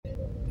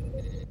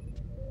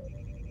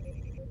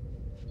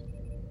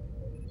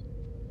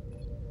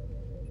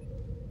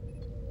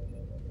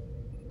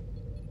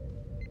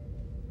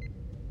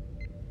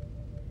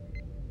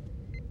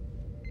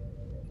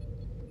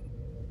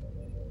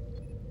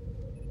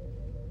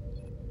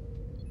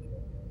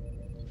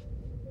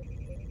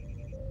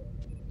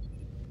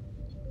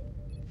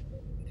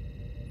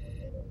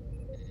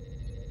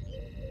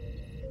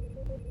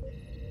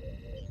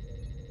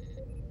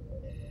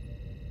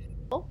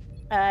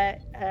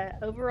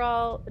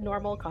overall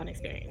normal con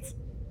experience.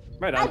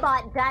 Right I on.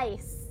 bought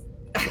dice.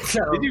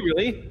 Did you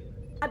really?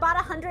 I bought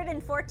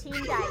 114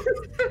 dice.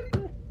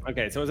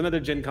 Okay, so it was another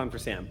Gen Con for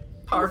Sam.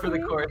 Par for the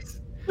course.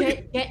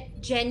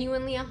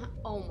 Genuinely,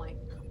 oh my.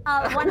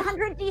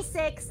 100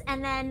 d6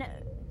 and then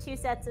 2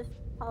 sets of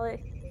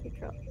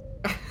polyhedral.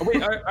 Oh,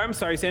 wait, I'm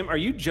sorry, Sam. Are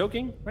you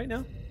joking right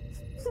now?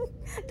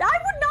 I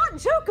would not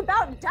joke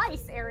about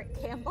dice, Eric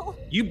Campbell.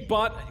 You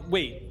bought.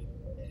 Wait.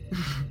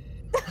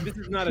 This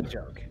is not a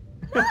joke.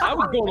 I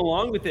was going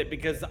along with it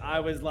because I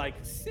was like,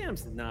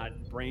 Sam's not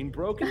brain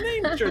broken.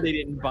 I'm sure they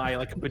didn't buy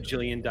like a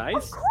bajillion dice.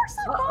 Of course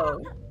I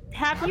bought.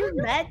 Have you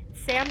met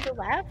Sam to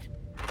left?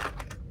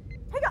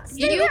 Hang on,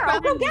 stay there. I'll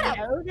go get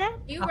him. Know that?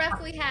 You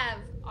roughly have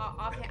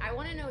offhand. I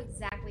want to know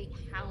exactly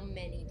how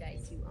many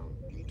dice you own.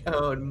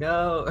 Oh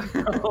no.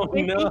 Oh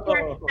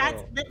no.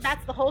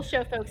 That's the whole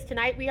show, folks.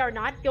 Tonight we are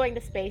not going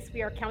to space.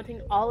 We are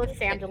counting all of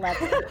Sam's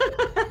 11.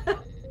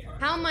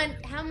 How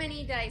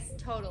many dice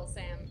total,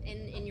 Sam,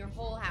 in your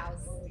whole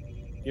house?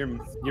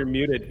 You're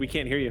muted. We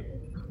can't hear you.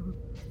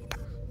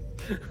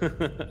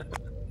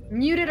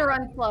 Muted or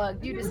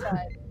unplugged, you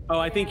decide. Oh,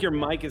 I think your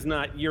mic is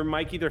not. Your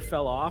mic either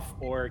fell off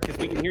or because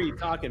we can hear you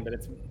talking, but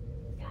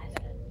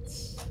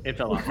it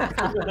fell off.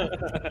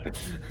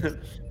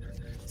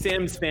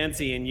 Sam's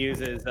fancy and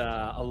uses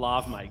a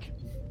lav mic.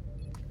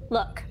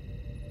 Look,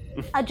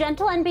 a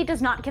gentle NB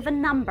does not give a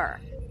number.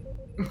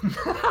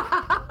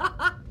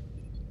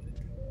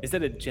 Is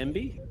that a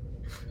Gemby?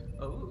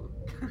 Oh.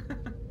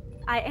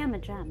 I am a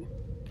gem.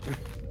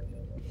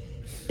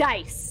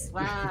 Dice.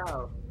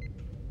 Wow.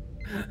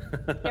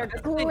 They're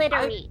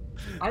glittery.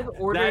 I've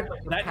ordered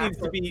that needs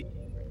to be.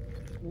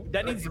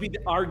 That needs to be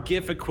our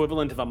GIF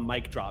equivalent of a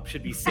mic drop.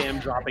 Should be Sam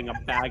dropping a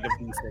bag of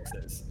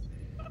D6s.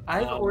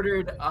 I've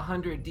ordered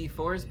 100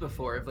 D4s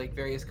before of like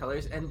various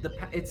colors, and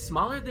it's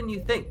smaller than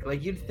you think.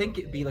 Like you'd think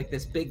it'd be like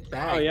this big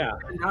bag. Oh yeah,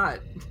 but not.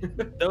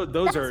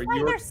 Those That's are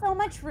why there's so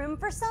much room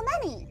for so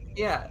many.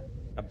 Yeah.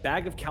 A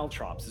bag of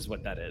caltrops is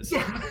what that is.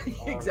 Yeah,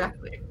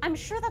 exactly. I'm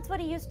sure that's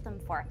what he used them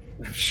for.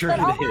 I'm sure But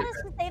all it that is.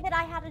 is to say that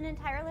I had an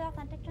entirely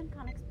authentic Gen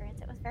Con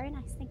experience. It was very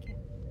nice. Thank you.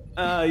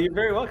 You're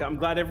very welcome. I'm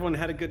glad everyone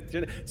had a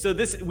good. So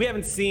we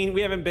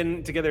haven't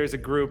been together as a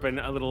group in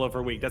a little over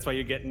a week. That's why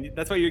you're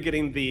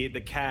getting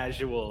the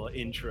casual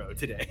intro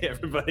today,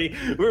 everybody.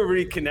 We're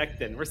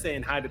reconnecting. We're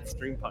saying hi to the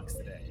stream punks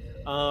today.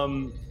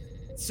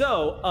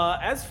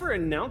 As for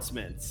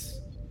announcements,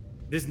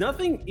 there's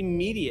nothing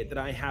immediate that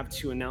I have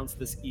to announce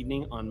this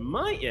evening on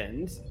my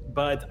end,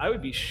 but I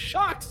would be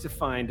shocked to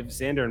find if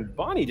Xander and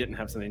Bonnie didn't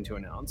have something to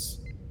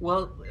announce.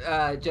 Well,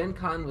 Gen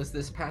Con was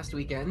this past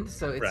weekend,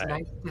 so it's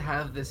nice to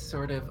have this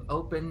sort of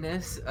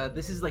openness.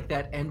 This is like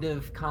that end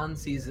of con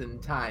season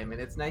time, and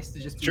it's nice to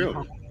just be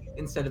home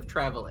instead of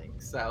traveling.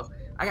 So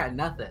I got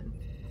nothing.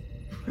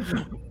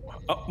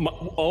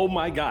 Oh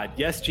my God.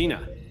 Yes,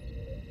 Gina.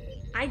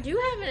 I do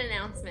have an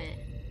announcement.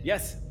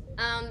 Yes.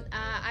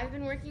 I've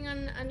been working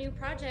on a new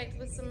project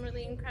with some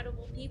really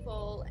incredible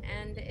people,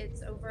 and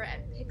it's over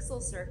at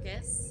Pixel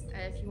Circus.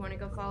 If you want to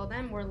go follow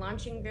them, we're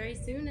launching very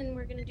soon, and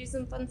we're going to do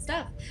some fun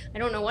stuff. I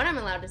don't know what I'm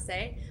allowed to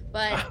say,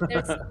 but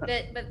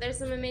there's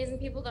some amazing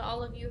people that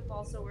all of you have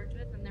also worked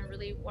with, and they're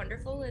really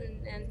wonderful,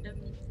 and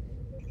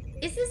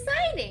it's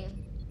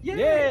exciting.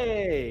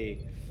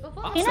 Yay!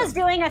 Awesome. Tina's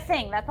doing a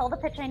thing. That's all the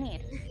pitch I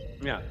need.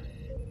 Yeah,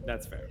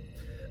 that's fair.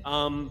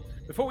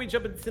 Before we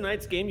jump into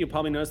tonight's game, you'll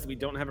probably notice that we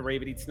don't have a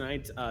Ravity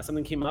tonight.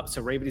 Something came up,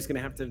 so Ravity's going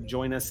to have to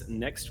join us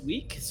next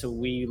week. So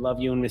we love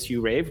you and miss you,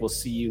 Rave. We'll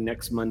see you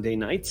next Monday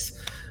nights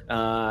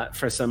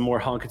for some more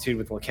Honkitude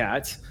with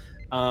Lacat.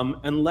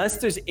 Unless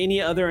there's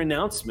any other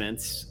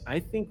announcements, I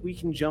think we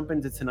can jump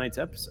into tonight's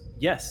episode.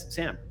 Yes,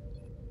 Sam.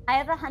 I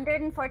have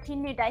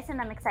 114 new dice,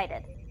 and I'm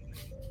excited.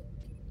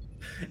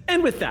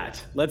 And with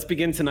that, let's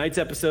begin tonight's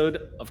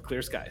episode of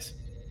Clear Skies.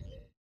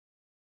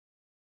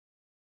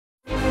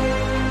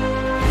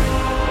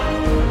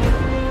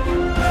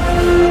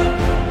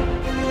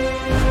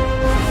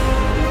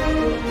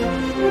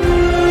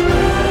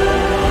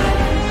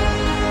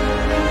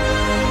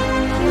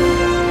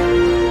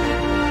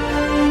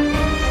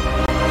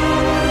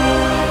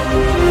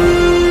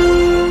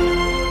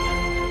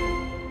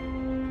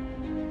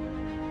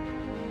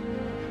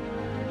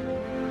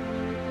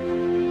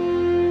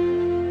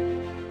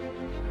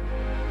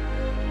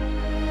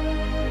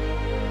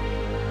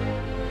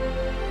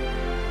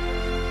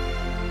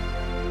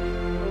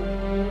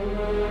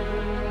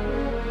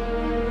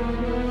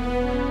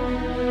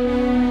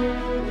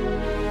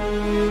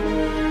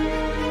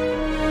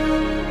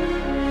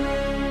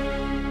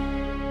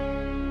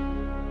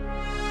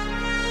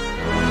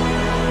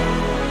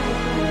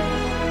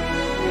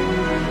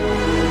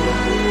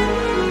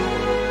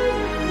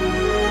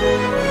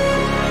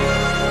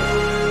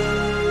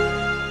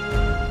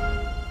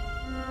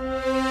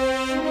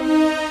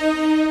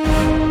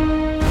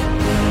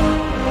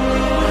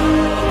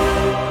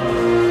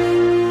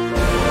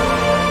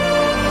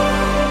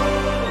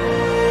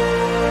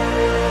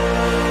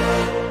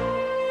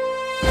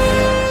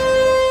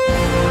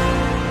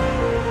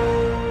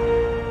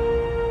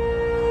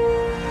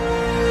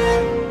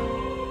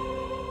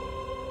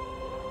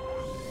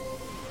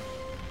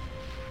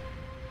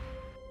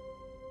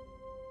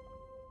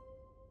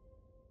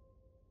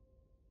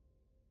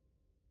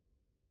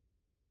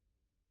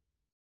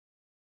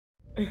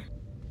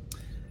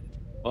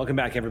 Welcome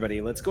back,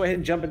 everybody. Let's go ahead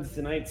and jump into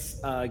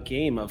tonight's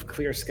game of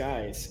Clear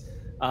Skies.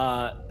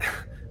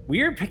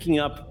 We are picking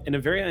up in a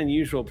very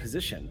unusual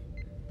position.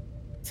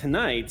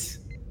 Tonight,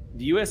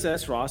 the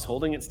USS Ross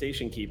holding its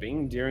station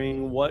keeping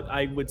during what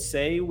I would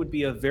say would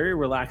be a very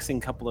relaxing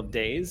couple of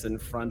days in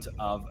front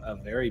of a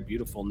very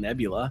beautiful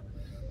nebula,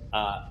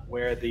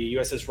 where the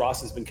USS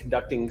Ross has been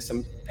conducting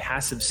some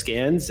passive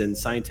scans and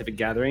scientific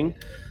gathering,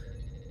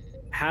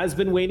 has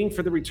been waiting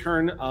for the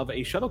return of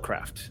a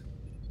shuttlecraft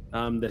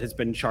that has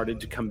been charted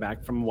to come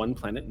back from one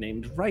planet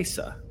named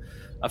Risa.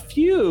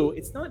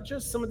 It's not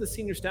just some of the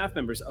senior staff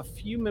members, a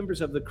few members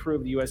of the crew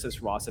of the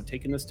USS Ross have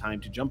taken this time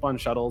to jump on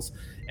shuttles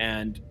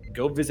and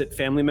go visit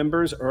family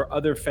members or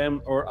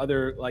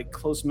other like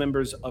close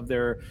members of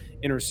their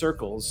inner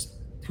circles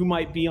who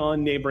might be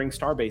on neighboring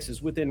star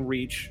bases within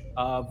reach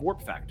of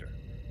warp factor.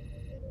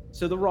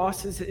 So the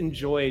Rosses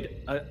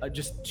enjoyed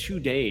just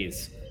 2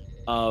 days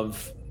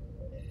of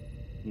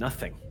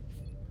nothing.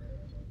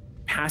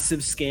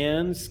 Passive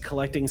scans,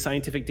 collecting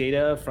scientific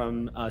data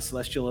from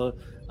celestial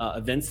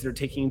events that are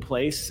taking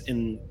place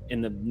in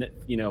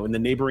the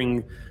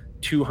neighboring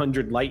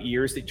 200 light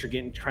years that you're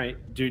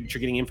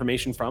getting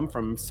information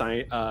from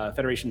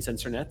Federation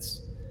sensor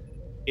nets.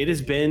 It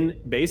has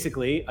been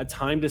basically a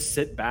time to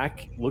sit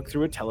back, look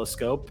through a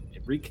telescope,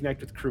 reconnect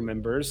with crew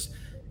members,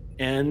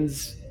 and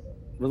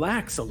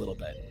relax a little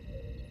bit.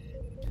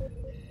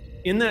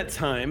 In that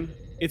time,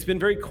 it's been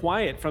very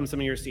quiet from some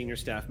of your senior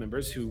staff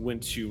members who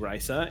went to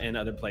Risa and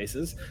other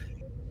places.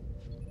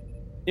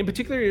 In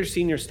particular, your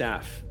senior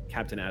staff,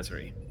 Captain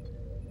Azari.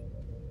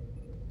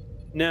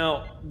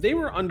 Now, they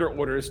were under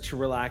orders to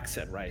relax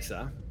at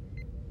Risa,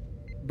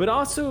 but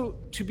also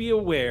to be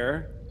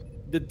aware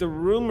that the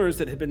rumors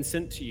that had been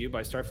sent to you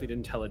by Starfleet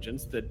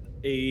Intelligence that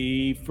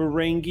a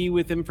Ferengi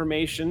with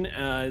information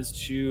as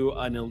to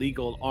an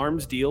illegal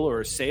arms deal or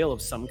a sale of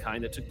some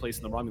kind that took place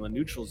in the Romulan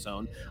neutral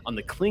zone on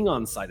the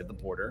Klingon side of the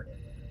border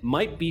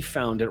might be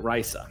found at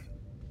Risa.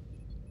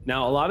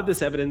 Now, a lot of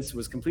this evidence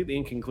was completely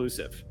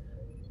inconclusive,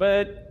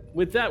 but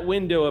with that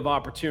window of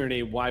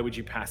opportunity, why would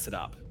you pass it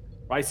up?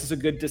 Risa is a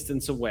good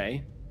distance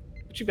away,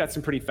 but you've got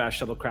some pretty fast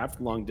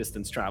shuttlecraft, long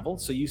distance travel,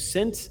 so you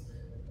sent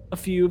a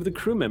few of the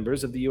crew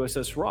members of the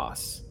USS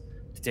Ross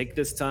to take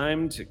this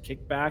time to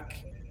kick back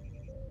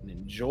and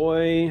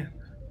enjoy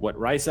what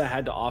Risa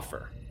had to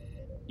offer.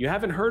 You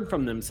haven't heard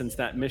from them since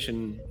that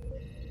mission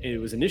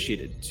was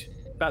initiated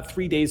about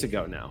 3 days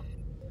ago now.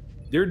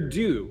 They're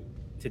due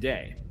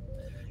today.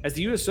 As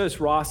the USS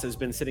Ross has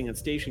been sitting at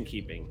station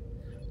keeping,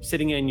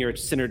 sitting in your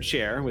center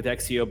chair with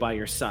XEO by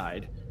your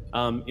side,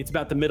 it's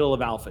about the middle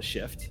of Alpha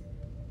shift.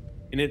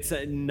 And it's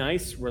a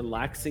nice,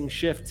 relaxing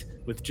shift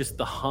with just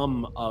the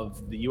hum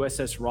of the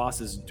USS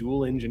Ross's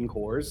dual engine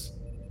cores.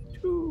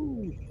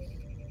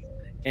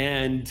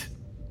 And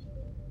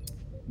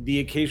the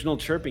occasional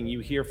chirping you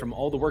hear from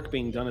all the work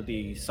being done at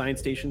the science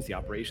stations, the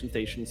operations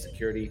stations,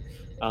 security.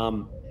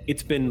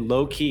 It's been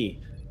low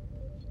key.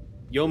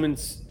 Yeoman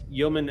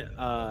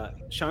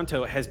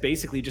Shanto has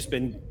basically just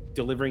been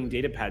delivering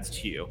data pads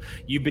to you.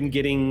 You've been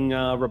getting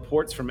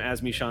reports from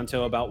Azmi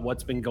Shanto about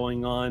what's been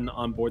going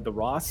on board the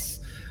Ross.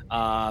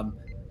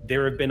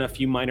 There have been a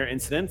few minor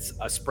incidents,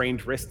 a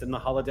sprained wrist in the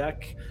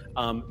holodeck,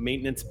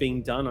 maintenance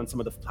being done on some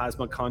of the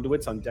plasma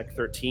conduits on deck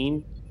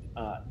 13.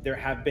 There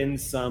have been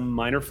some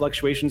minor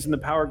fluctuations in the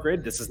power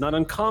grid. This is not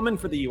uncommon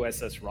for the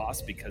USS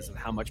Ross because of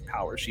how much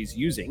power she's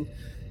using.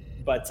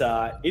 But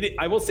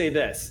I will say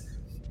this.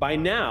 By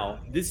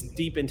now, this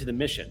deep into the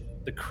mission,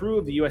 the crew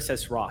of the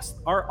USS Ross,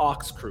 our Aux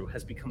crew,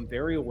 has become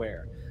very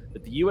aware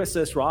that the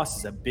USS Ross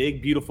is a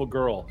big, beautiful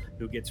girl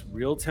who gets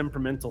real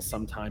temperamental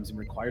sometimes and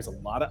requires a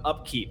lot of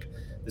upkeep.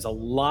 There's a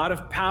lot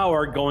of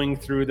power going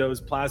through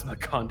those plasma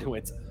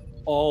conduits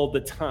all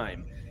the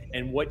time.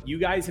 And what you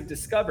guys have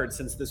discovered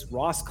since this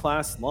Ross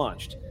class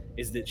launched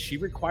is that she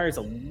requires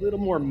a little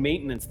more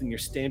maintenance than your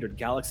standard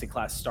Galaxy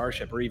class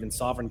starship or even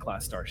Sovereign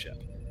class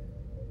starship.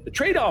 The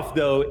trade-off,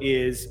 though,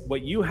 is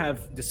what you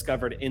have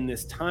discovered in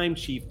this time,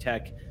 Chief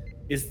Tech,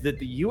 is that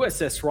the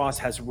USS Ross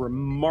has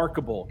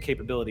remarkable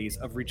capabilities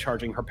of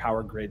recharging her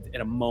power grid at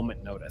a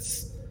moment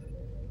notice,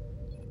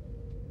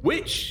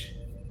 which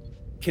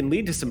can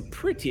lead to some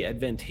pretty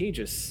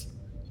advantageous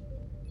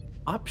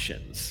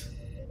options.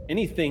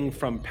 Anything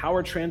from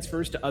power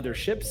transfers to other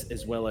ships,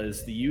 as well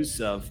as the use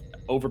of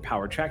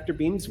overpowered tractor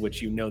beams, which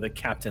you know the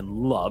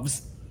captain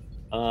loves.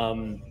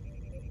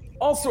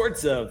 All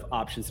sorts of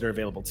options that are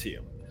available to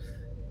you.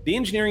 The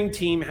engineering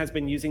team has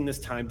been using this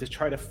time to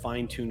try to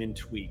fine-tune and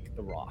tweak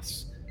the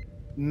Ross.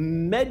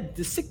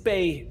 The sick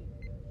bay,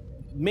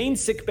 main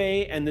sick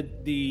bay, and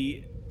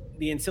the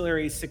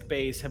ancillary sick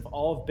bays have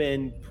all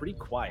been pretty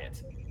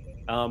quiet,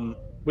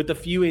 with a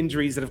few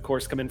injuries that, of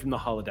course, come in from the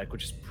holodeck,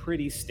 which is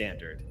pretty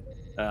standard.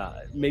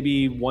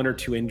 Maybe 1 or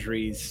 2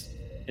 injuries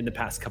in the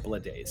past couple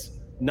of days.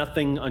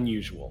 Nothing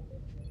unusual.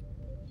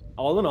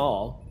 All in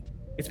all,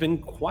 it's been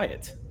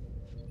quiet.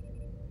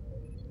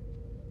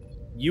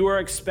 You are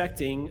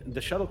expecting the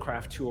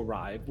shuttlecraft to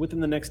arrive within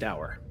the next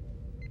hour.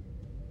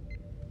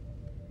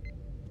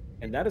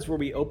 And that is where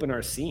we open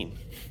our scene.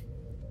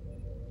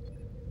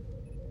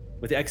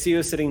 with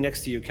Exio sitting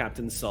next to you,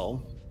 Captain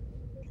Sull.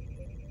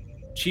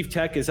 Chief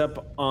Tech is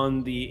up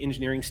on the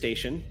engineering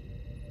station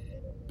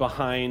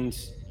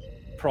behind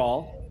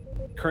Prawl,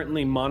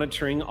 currently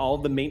monitoring all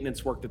the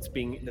maintenance work that's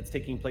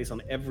taking place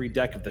on every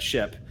deck of the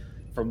ship,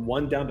 from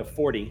 1 down to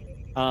 40.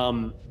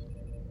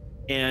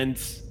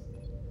 And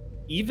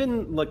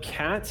even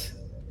Lacat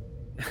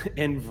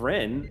and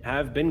Vren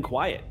have been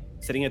quiet,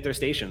 sitting at their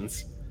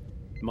stations,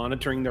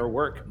 monitoring their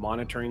work,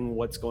 monitoring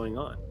what's going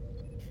on.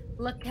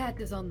 Lacat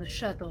is on the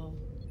shuttle.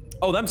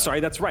 Oh, I'm sorry.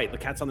 That's right.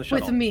 Lacat's on the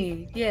shuttle. With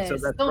me, yes. So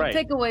that's Don't right.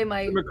 take away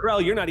my...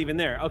 McCrell, you're not even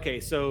there. Okay,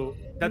 so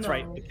that's No.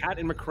 right. Lacat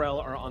and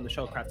McCrell are on the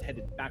shuttlecraft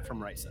headed back from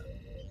Risa.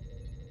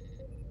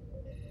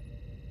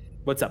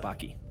 What's up,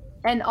 Aki?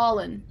 And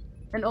Olin.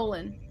 And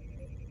Olin.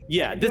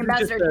 Yeah, The this is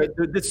just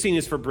ambassador- this scene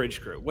is for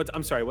bridge crew.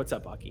 I'm sorry. What's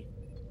up, Aki?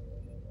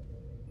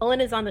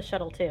 Olin is on the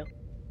shuttle too.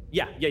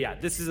 Yeah.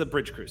 This is a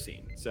bridge crew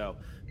scene. So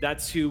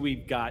that's who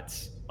we've got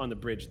on the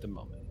bridge at the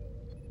moment.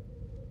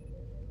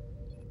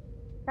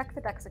 Check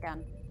the decks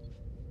again.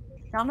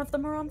 None of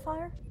them are on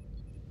fire?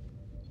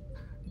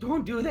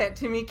 Don't do that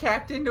to me,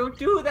 Captain. Don't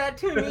do that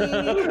to me.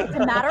 It's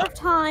a matter of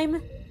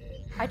time.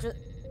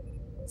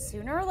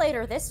 Sooner or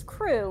later, this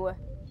crew...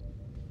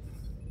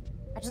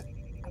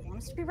 I want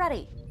us to be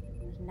ready.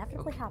 It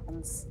inevitably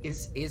happens.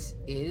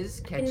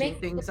 Is catching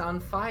things on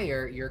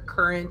fire your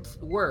current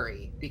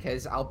worry?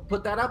 Because I'll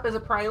put that up as a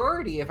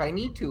priority if I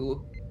need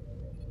to.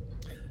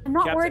 I'm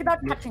not Captain, worried about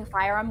catching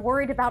fire. I'm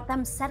worried about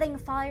them setting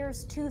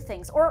fires to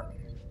things. Or,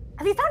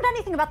 have you found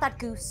anything about that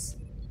goose?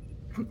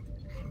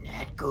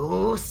 That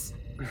goose.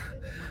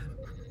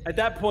 At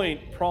that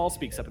point, Prawl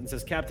speaks up and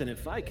says, Captain,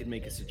 if I could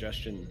make a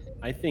suggestion,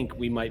 I think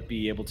we might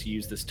be able to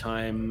use this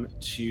time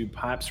to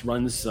perhaps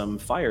run some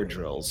fire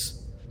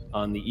drills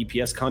on the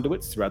EPS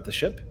conduits throughout the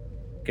ship.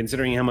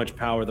 Considering how much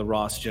power the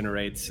Ross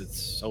generates,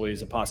 it's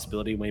always a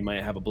possibility we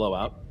might have a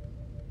blowout.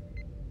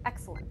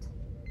 Excellent.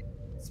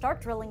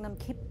 Start drilling them.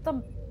 Keep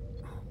them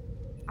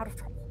out of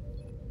trouble.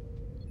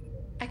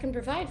 I can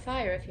provide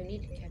fire if you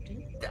need it,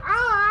 Captain.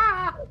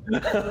 Ah!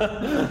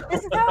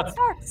 This is how it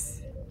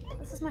starts.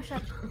 This is my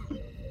ship.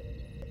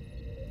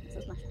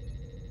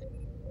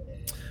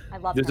 I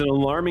love There's them. an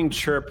alarming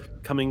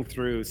chirp coming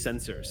through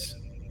sensors.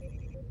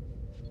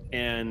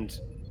 And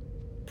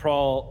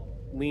Prawl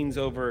leans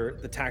over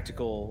the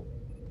tactical,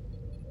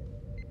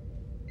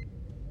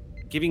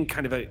 giving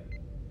kind of a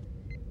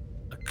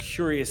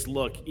curious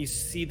look. You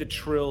see the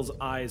Trill's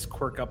eyes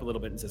quirk up a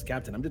little bit and says,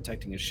 Captain, I'm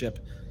detecting a ship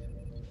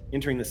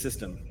entering the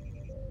system.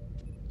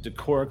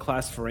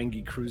 Decora-class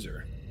Ferengi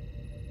cruiser.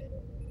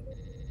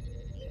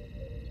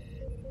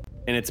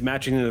 And it's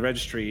matching the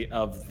registry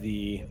of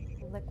the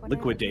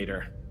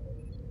Liquidator.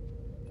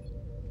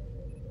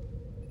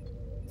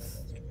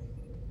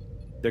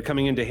 They're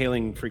coming into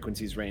hailing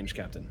frequencies range,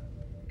 Captain.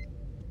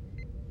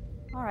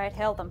 All right,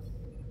 hail them.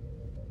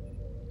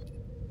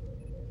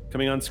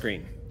 Coming on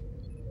screen.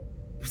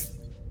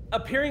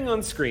 Appearing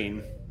on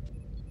screen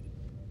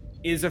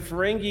is a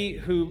Ferengi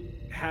who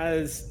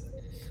has...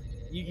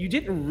 You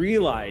didn't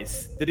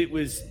realize that it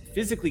was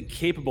physically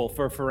capable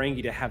for a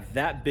Ferengi to have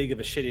that big of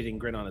a shit-eating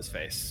grin on his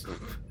face.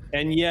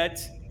 And yet,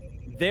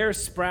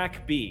 there's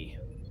Sprack B,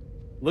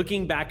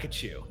 looking back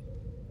at you,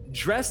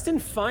 dressed in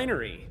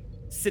finery,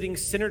 sitting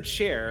center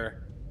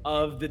chair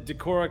of the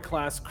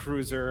Decora-class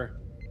cruiser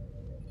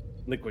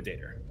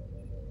Liquidator.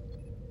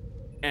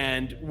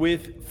 And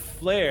with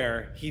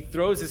flair, he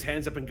throws his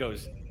hands up and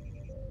goes,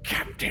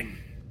 Captain.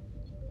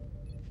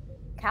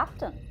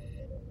 Captain.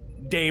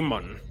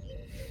 Daemon.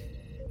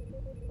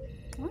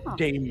 Oh.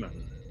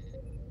 Daemon.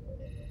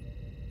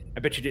 I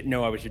bet you didn't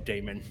know I was a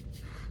Daemon.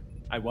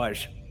 I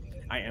was.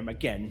 I am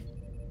again.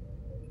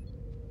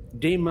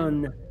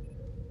 Daemon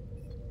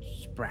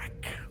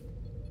Sprack.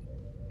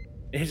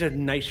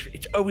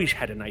 It's always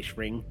had a nice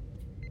ring.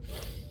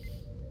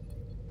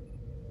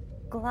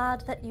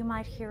 Glad that you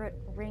might hear it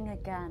ring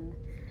again.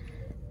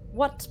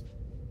 What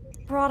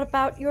brought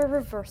about your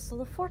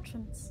reversal of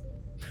fortunes?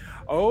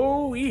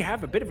 Oh, we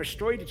have a bit of a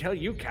story to tell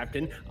you,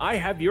 Captain. I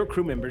have your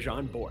crew members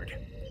on board.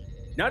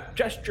 Not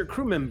just your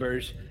crew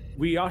members,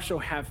 we also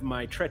have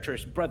my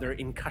treacherous brother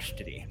in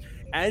custody,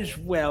 as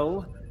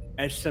well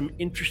as some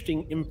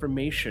interesting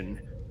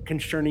information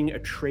concerning a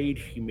trade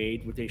he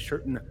made with a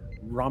certain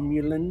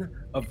Romulan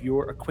of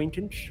your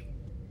acquaintance.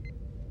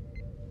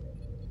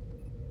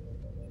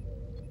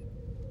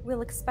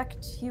 We'll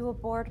expect you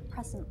aboard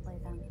presently,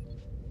 then.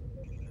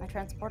 My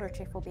transporter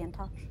chief will be in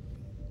touch.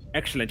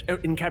 Excellent. Oh,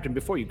 and Captain,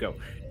 before you go,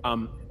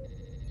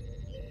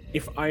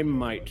 if I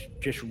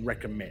might just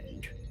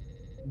recommend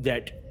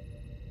that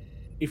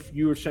if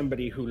you're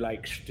somebody who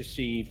likes to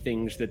see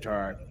things that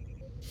are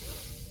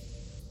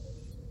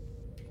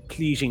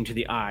pleasing to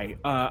the eye,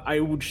 I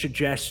would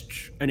suggest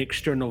an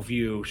external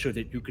view so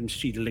that you can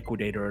see the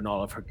Liquidator in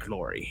all of her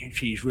glory.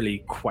 She's really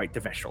quite the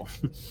vessel.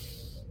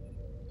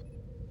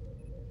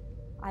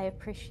 I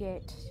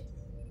appreciate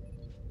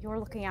your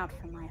looking out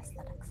for my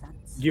aesthetic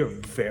sense. You're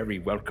very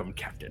welcome,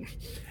 Captain.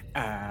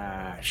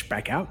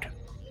 Sprack out.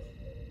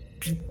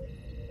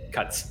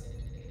 Cuts.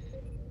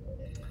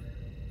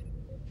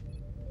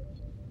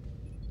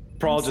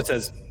 Prawl just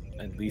says,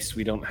 at least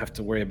we don't have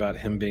to worry about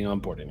him being on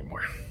board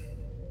anymore.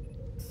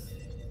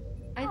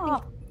 I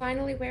think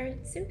finally where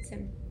it suits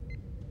him.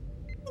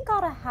 He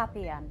got a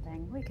happy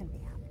ending. We can be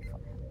happy for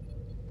him.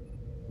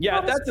 Yeah,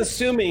 that's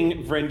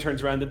assuming Vryn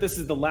turns around that this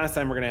is the last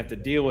time we're going to have to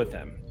deal with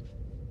him.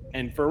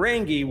 And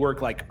Ferengi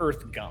work like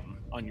earth gum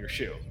on your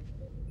shoe.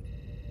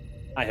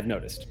 I have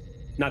noticed.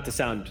 Not to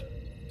sound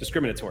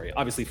discriminatory.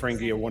 Obviously,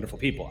 Ferengi are wonderful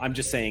people. I'm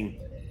just saying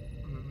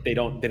they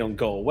don't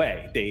go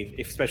away.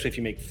 Especially if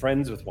you make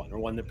friends with one or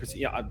one that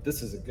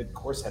this is a good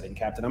course heading,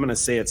 Captain. I'm going to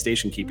say it's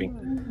station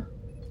keeping.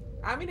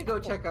 I'm going to go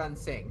check on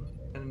Sing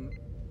and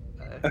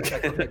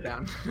check it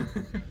down.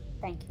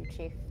 Thank you,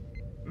 Chief.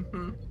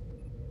 Mm-hmm.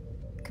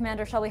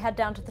 Commander, shall we head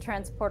down to the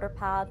transporter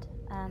pad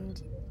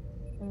and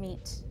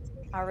meet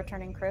our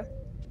returning crew?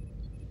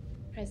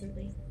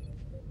 Presently.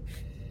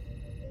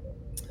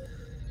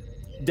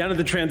 Down at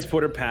the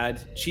transporter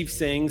pad, Chief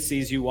Sing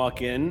sees you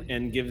walk in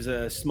and gives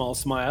a small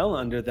smile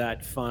under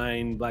that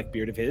fine black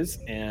beard of his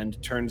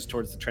and turns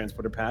towards the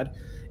transporter pad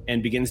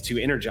and begins to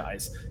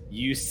energize.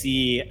 You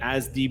see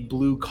as the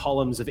blue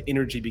columns of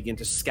energy begin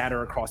to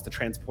scatter across the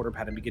transporter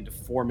pad and begin to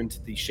form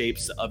into the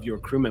shapes of your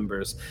crew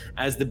members.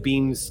 As the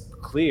beams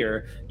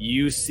clear,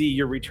 you see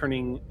your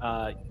returning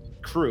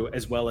crew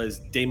as well as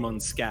Daemon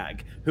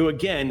Skag, who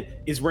again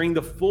is wearing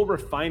the full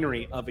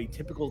refinery of a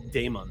typical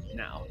Daemon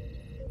now.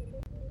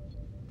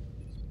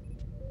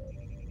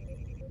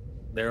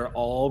 They're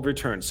all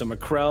returned. So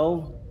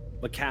Makrell,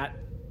 Lakat,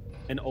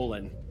 and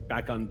Olin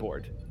back on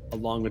board,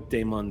 along with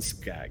Daemon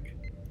Skag.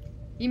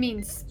 You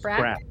mean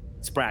Sprack?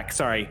 Sprack,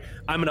 sorry.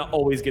 I'm going to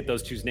always get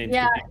those two's names.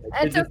 Yeah,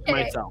 confused. it's okay.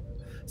 Myself.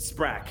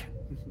 Sprack.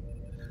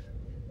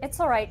 It's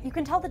all right. You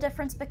can tell the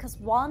difference because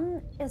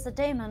one is a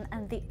daemon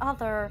and the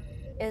other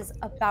is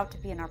about to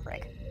be in our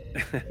brig.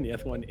 And the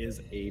other one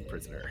is a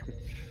prisoner.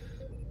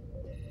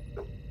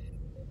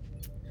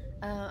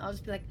 I'll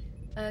just be like,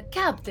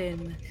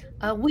 Captain,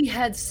 we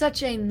had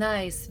such a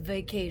nice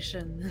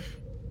vacation.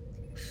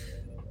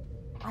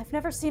 I've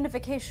never seen a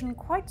vacation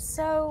quite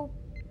so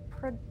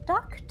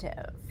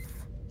productive.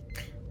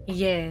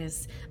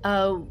 Yes.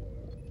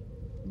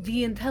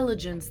 The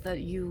intelligence that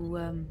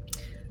you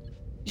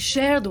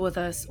shared with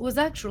us was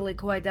actually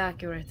quite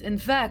accurate. In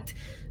fact,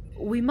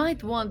 we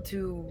might want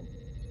to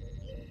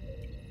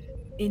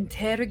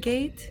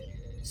interrogate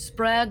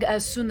Sprague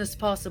as soon as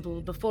possible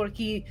before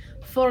he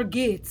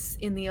forgets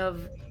any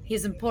of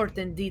his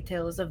important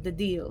details of the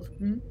deal.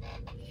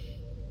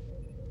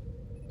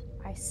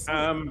 I see.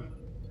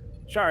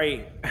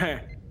 Sorry,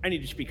 I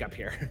need to speak up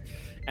here.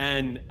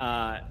 And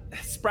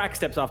Sprack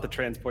steps off the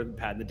transport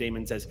pad, and the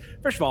Daemon says,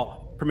 first of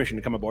all, permission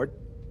to come aboard.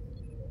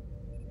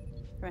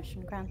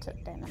 Permission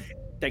granted, Daemon.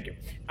 Thank you.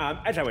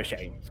 As I was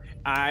saying,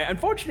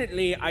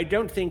 unfortunately, I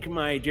don't think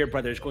my dear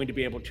brother is going to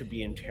be able to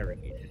be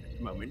interrogated at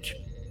the moment.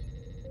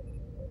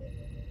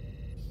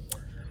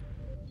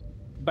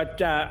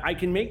 But I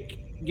can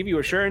give you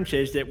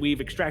assurances that we've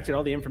extracted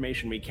all the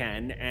information we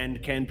can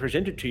and can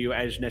present it to you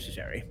as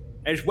necessary,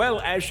 as well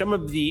as some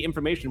of the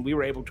information we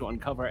were able to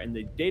uncover in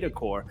the data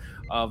core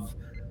of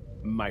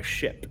my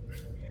ship.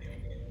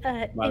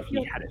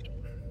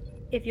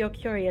 If you're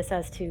curious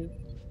as to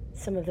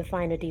some of the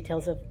finer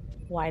details of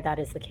why that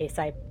is the case,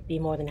 I'd be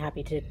more than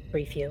happy to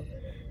brief you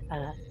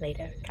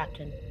later,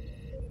 Captain.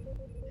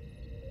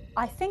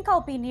 I think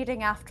I'll be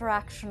needing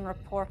after-action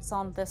reports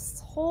on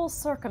this whole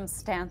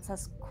circumstance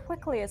as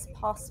quickly as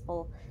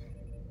possible.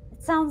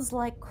 It sounds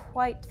like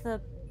quite the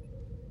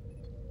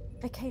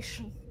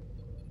vacation.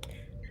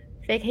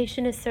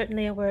 Vacation is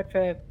certainly a word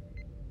for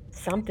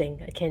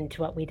something akin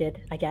to what we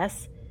did, I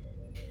guess.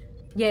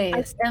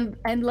 Yes, and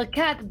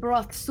Lakat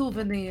brought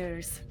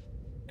souvenirs.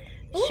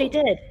 She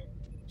did.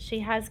 She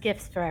has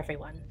gifts for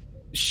everyone.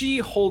 She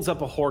holds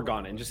up a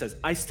Horgon and just says,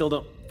 I still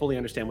don't fully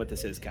understand what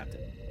this is,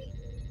 Captain.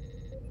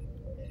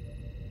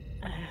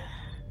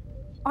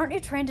 Aren't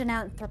you trained in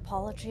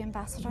anthropology,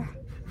 Ambassador?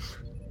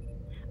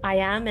 I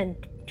am, and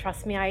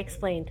trust me, I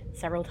explained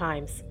several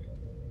times.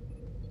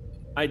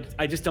 I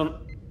just don't...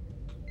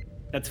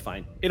 That's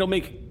fine. It'll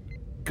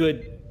make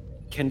good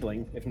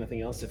kindling, if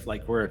nothing else, if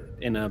we're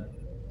in a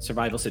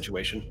survival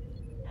situation.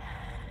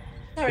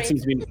 Sorry,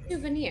 seems to be... a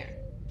souvenir.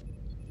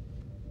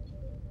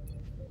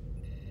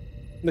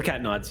 The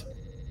cat nods.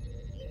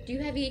 Do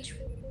you have each?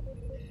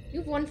 You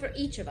have one for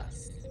each of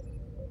us.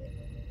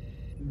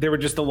 There were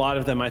just a lot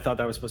of them. I thought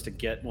I was supposed to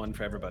get one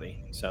for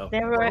everybody. So they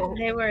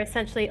were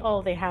essentially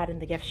all they had in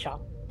the gift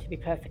shop. To be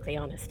perfectly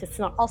honest, it's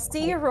not. I'll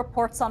see your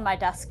reports on my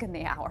desk in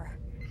the hour,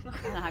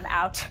 and I'm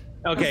out.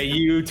 Okay,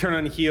 you turn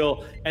on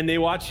heel, and they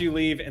watch you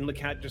leave, and the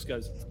cat just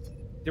goes,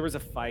 there was a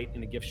fight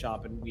in a gift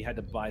shop, and we had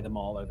to buy them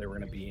all, or they were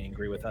going to be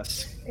angry with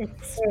us.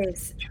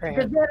 It's true.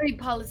 The very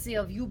policy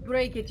of you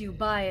break it, you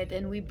buy it,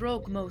 and we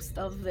broke most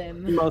of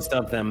them. Most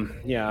of them,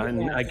 yeah.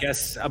 And Yes. I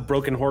guess a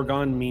broken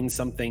Horgon means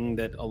something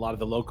that a lot of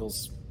the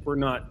locals were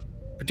not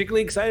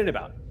particularly excited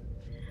about.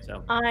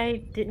 So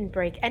I didn't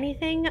break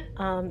anything,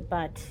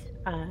 but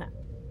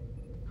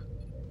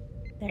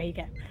there you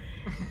go.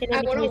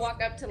 I want to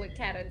walk up to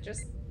Lakat and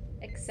just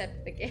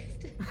accept the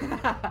gift.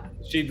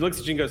 She looks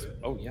at you and goes,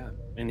 "Oh yeah,"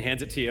 and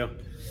hands it to you,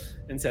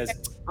 and says,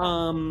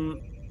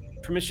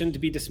 "Permission to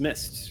be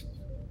dismissed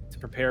to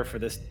prepare for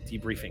this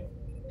debriefing."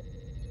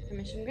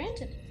 Permission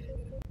granted.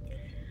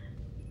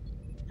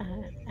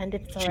 And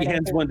if She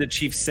hands one to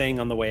Chief Sang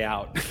on the way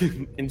out,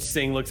 and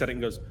Sang looks at it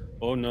and goes,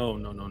 "Oh no."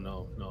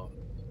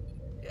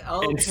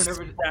 I'll And turn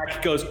over to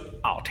Zach goes,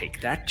 "I'll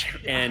take that,"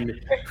 and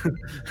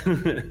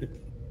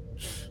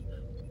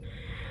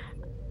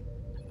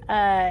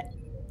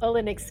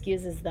Olin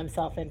excuses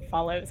himself and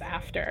follows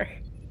after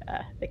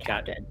the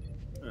captain.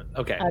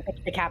 Okay.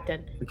 The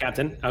captain. The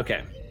captain.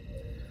 Okay.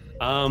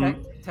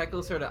 Tech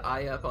will sort of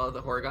eye up all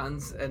the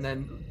Horgons and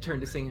then turn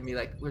to Sing and be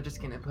like, "We're just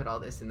gonna put all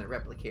this in the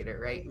replicator,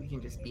 right? We can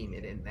just beam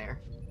it in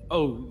there."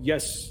 Oh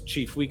yes,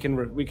 Chief. We can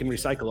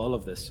recycle all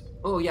of this.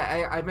 Oh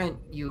yeah, I meant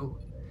you.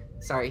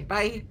 Sorry.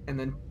 Bye. And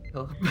then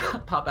he'll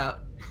pop out.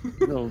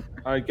 No,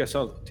 I guess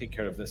I'll take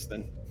care of this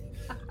then.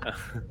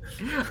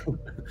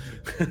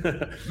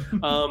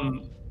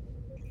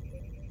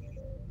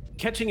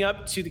 Catching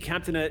up to the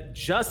captainette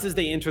just as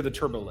they enter the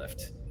turbo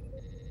lift.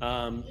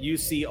 You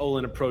see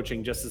Olin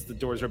approaching just as the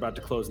doors are about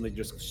to close, and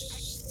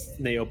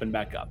they open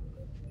back up.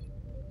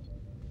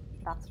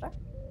 Master?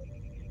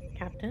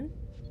 Captain?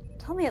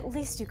 Tell me at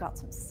least you got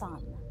some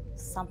sun.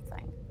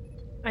 Something.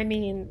 I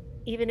mean,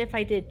 even if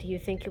I did, do you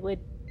think it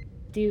would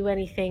do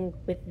anything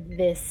with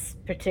this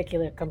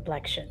particular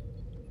complexion?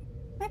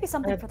 Maybe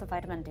something for the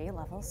vitamin D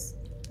levels.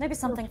 Maybe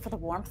something for the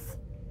warmth.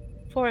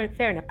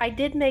 Fair enough. I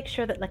did make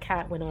sure that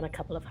Lacat went on a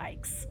couple of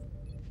hikes.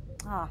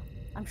 Ah,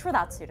 I'm sure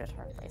that suited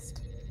her at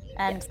least.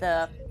 And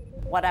the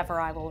whatever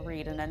I will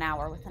read in an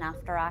hour with an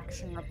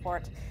after-action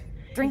report.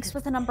 Drinks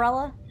with an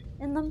umbrella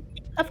in them?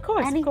 Of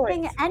course,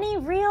 Anything, any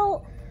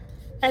real...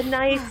 A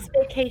nice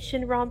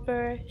vacation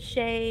romper,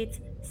 shades,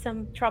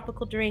 some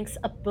tropical drinks,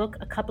 a book,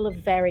 a couple of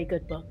very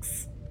good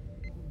books.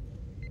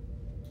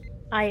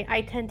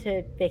 I tend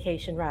to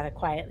vacation rather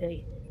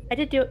quietly. I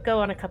did go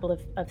on a couple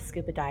of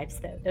scuba dives,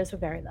 though. Those were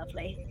very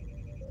lovely.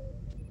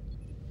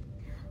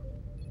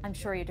 I'm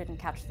sure you didn't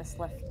catch this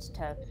lift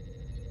to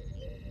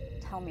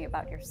tell me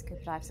about your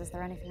scuba dives. Is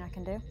there anything I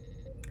can do?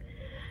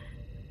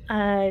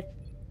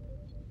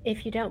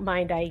 If you don't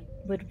mind, I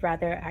would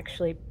rather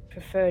actually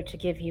prefer to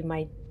give you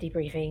my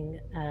debriefing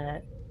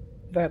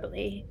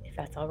verbally, if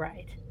that's all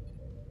right.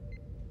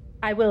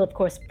 I will, of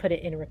course, put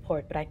it in a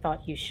report, but I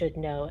thought you should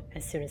know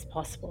as soon as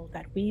possible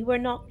that we were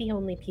not the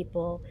only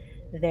people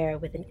there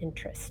with an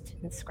interest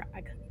in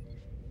Scrag,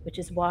 which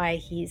is why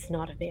he's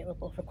not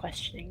available for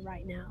questioning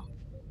right now.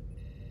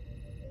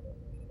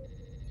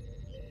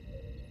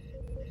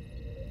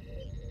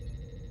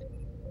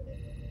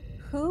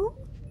 Who?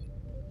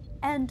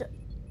 And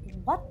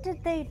what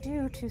did they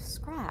do to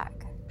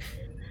Scrag?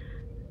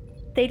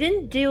 They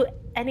didn't do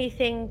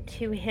anything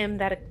to him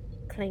that a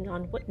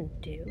Klingon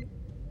wouldn't do.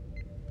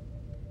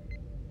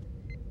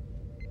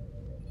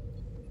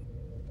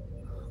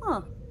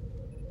 Huh.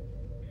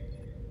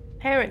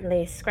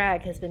 Apparently,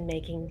 Scrag has been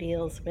making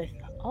deals with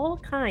all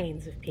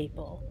kinds of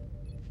people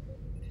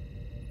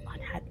on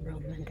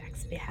Admiral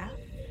Mundak's behalf.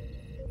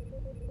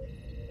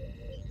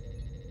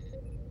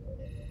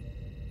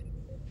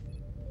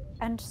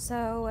 And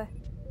so,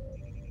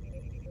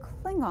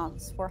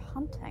 Klingons were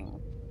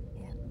hunting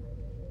him.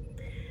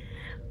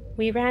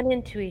 We ran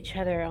into each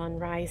other on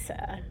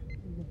Risa.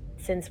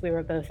 Since we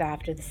were both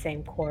after the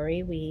same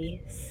quarry,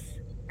 we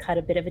cut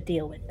a bit of a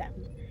deal with them.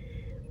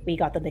 We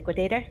got the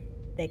Liquidator,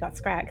 they got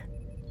Scrag.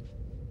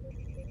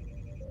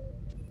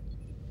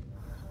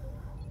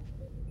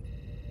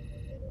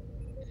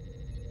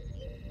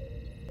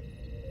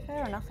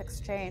 Fair enough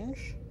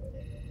exchange.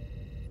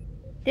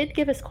 Did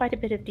give us quite a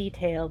bit of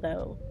detail,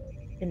 though,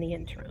 in the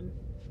interim.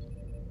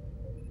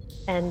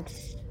 And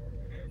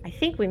I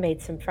think we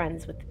made some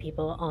friends with the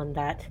people on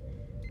that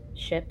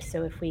ship,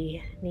 so if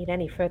we need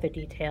any further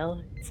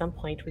detail, at some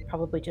point we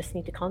probably just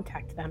need to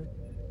contact them.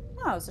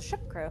 Oh, it was a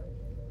ship crew.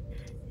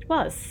 It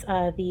was,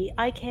 the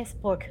IKS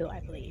Borku, I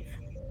believe.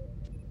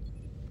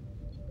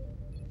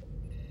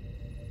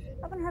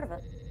 Haven't heard of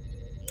it.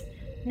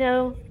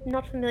 No,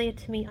 not familiar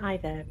to me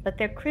either, but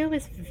their crew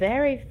is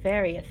very,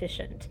 very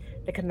efficient.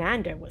 The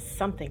commander was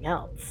something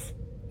else.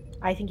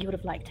 I think you would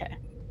have liked her.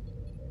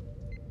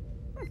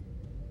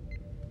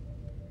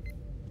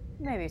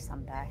 Maybe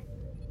someday.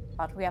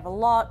 But we have a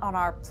lot on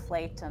our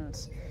plate, and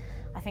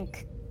I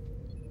think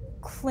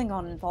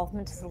Klingon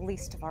involvement is the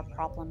least of our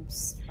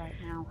problems right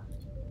now.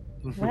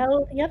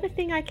 Well, the other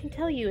thing I can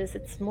tell you is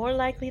it's more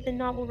likely than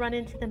not we'll run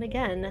into them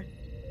again.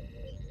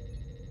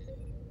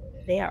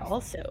 They are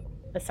also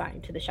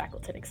assigned to the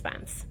Shackleton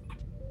Expanse.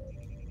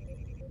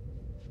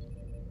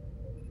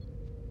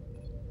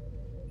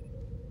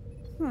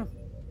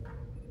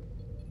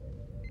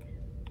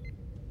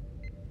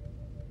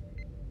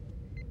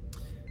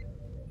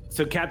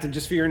 So, Captain,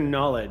 just for your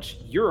knowledge,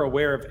 you're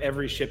aware of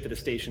every ship that is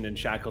stationed in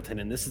Shackleton,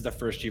 and this is the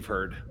first you've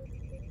heard.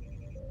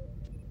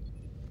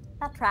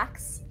 That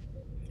tracks.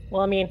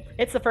 Well, I mean,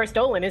 it's the first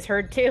Olin has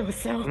heard too,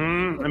 so.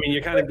 I mean,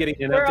 you're kind of getting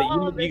an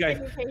update. You guys,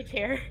 page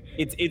here.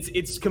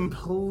 It's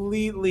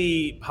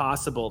completely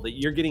possible that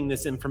you're getting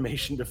this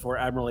information before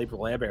Admiral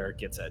April Hebert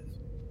gets it,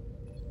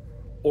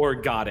 or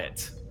got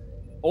it,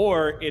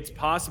 or it's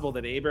possible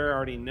that Hebert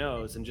already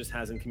knows and just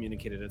hasn't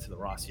communicated it to the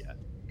Ross yet.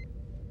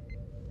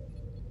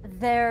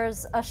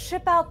 There's a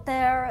ship out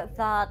there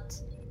that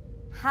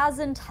has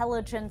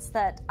intelligence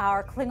that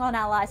our Klingon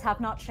allies have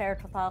not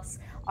shared with us,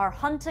 are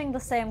hunting the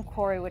same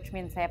quarry, which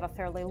means they have a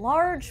fairly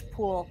large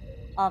pool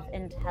of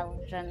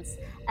intelligence,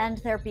 and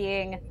they're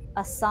being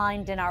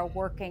assigned in our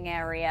working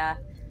area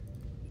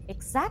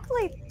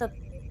exactly the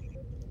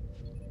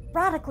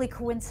radically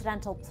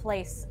coincidental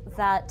place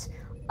that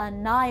a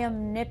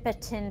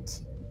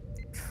Niamnipotent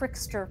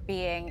trickster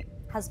being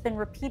has been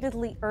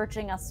repeatedly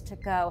urging us to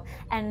go,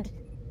 and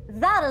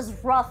that is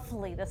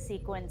roughly the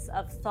sequence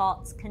of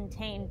thoughts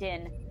contained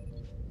in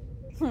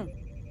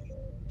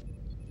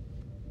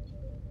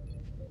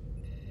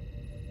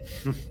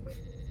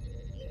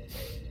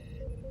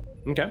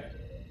Okay.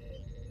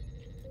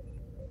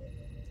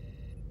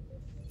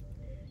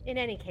 In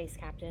any case,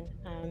 Captain,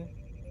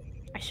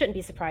 I shouldn't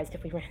be surprised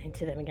if we ran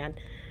into them again.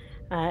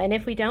 And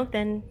if we don't,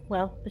 then,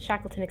 well, the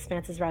Shackleton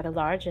expanse is rather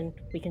large, and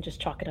we can just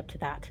chalk it up to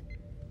that.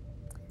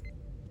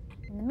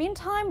 In the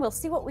meantime, we'll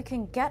see what we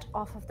can get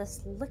off of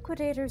this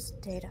Liquidator's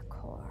data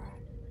core.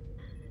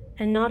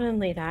 And not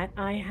only that,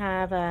 I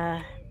had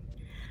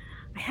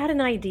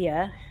an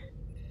idea.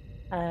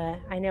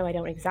 I know I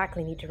don't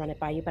exactly need to run it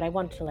by you, but I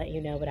wanted to let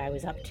you know what I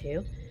was up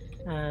to.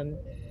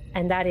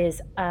 And that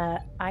is,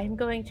 I'm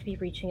going to be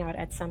reaching out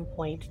at some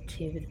point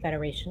to the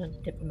Federation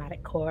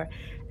Diplomatic Corps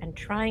and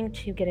trying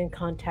to get in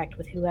contact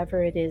with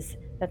whoever it is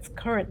that's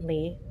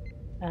currently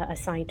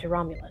assigned to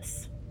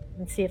Romulus,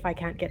 and see if I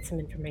can't get some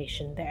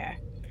information there.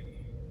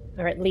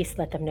 Or at least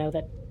let them know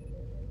that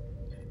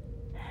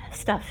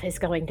stuff is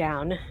going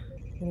down,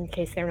 in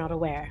case they're not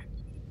aware.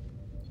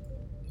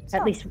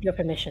 At least with your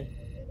permission.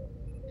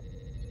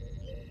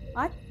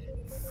 I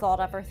thought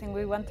everything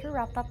we went through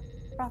wrapped up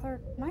rather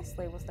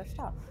nicely with their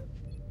stuff.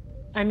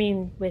 I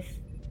mean, with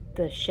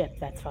the ship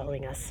that's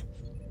following us.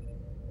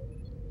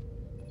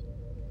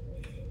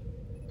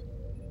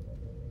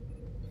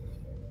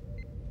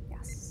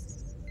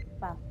 Yes.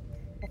 Well,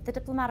 if the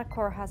Diplomatic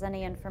Corps has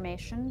any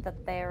information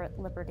that they're at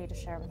liberty to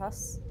share with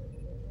us,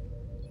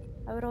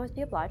 I would always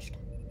be obliged.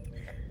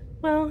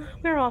 Well,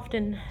 we're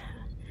often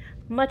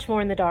much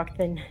more in the dark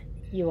than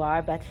you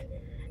are, but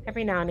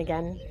every now and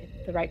again,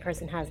 if the right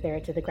person has their ear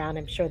to the ground,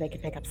 I'm sure they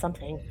could pick up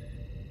something.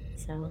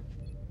 So...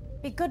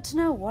 Be good to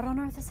know what on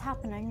earth is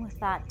happening with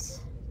that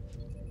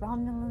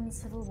Romulan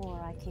civil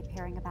war I keep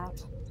hearing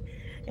about.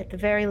 At the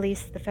very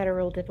least, the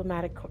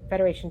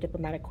Federation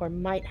Diplomatic Corps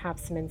might have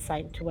some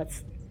insight into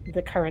what's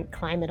the current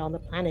climate on the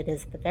planet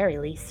is, at the very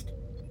least.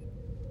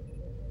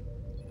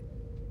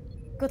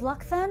 Good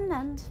luck then,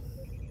 and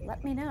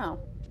let me know.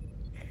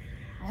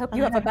 I hope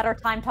you have a better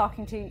time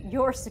talking to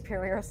your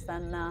superiors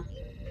than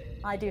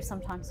I do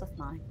sometimes with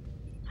mine.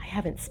 I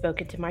haven't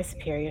spoken to my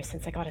superior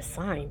since I got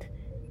assigned.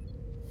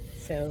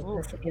 So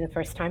this will be the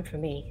first time for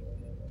me.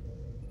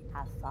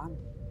 Have fun.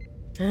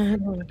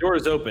 The door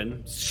is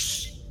open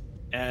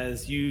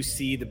as you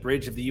see the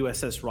bridge of the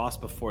USS Ross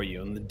before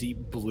you, and the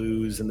deep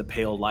blues and the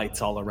pale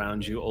lights all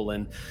around you,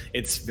 Olin.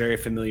 It's very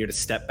familiar to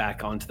step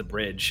back onto the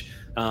bridge.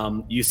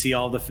 You see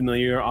all the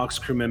familiar Aux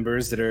crew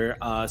members that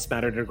are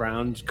spattered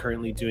around,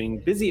 currently doing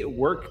busy at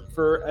work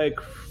for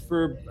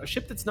a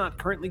ship that's not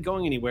currently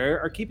going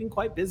anywhere, are keeping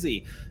quite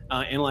busy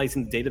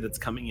analyzing the data that's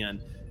coming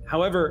in.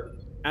 However,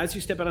 as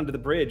you step out onto the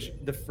bridge,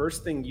 the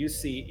first thing you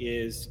see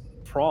is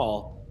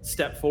Prawl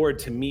step forward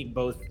to meet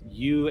both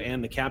you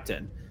and the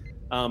captain.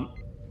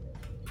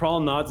 Prawl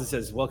nods and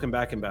says, "Welcome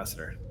back,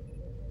 Ambassador."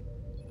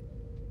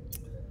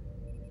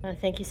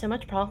 Thank you so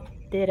much, Prawl.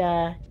 Did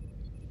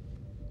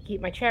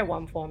keep my chair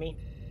warm for me?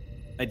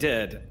 I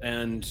did,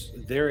 and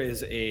there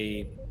is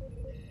a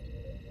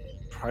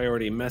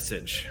priority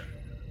message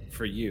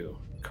for you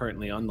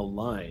currently on the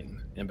line,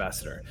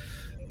 Ambassador.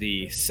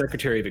 The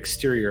Secretary of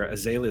Exterior,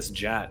 Azalius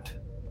Jat,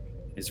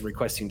 is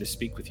requesting to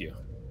speak with you.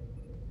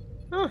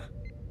 Huh.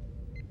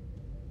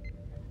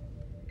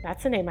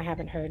 That's a name I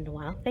haven't heard in a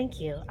while. Thank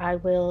you. I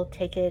will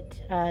take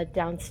it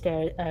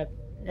downstairs.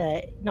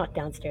 Not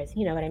downstairs,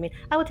 you know what I mean.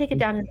 I will take it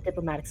down in the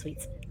diplomatic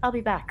suites. I'll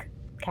be back,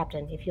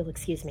 Captain, if you'll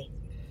excuse me.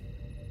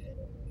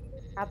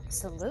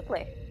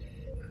 Absolutely.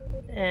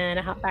 And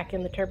I hop back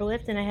in the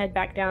turbolift and I head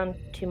back down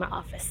to my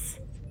office.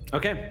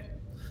 Okay.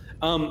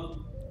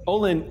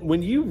 Olin,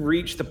 when you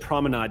reach the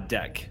promenade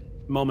deck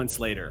moments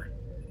later,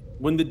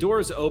 when the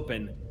doors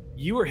open,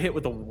 you are hit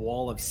with a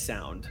wall of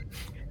sound.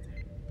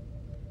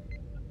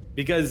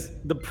 Because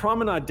the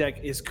promenade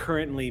deck is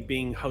currently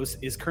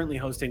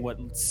hosting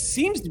what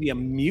seems to be a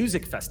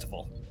music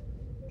festival.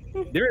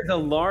 There is a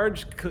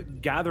large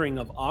gathering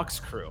of Aux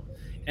crew,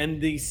 and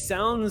the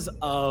sounds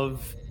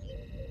of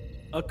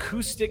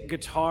acoustic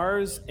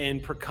guitars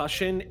and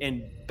percussion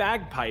and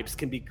bagpipes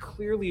can be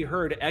clearly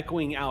heard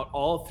echoing out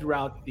all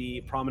throughout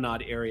the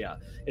promenade area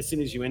as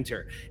soon as you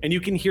enter. And you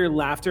can hear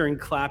laughter and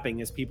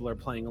clapping as people are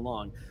playing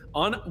along.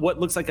 On what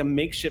looks like a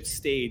makeshift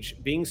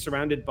stage, being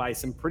surrounded by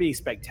some pretty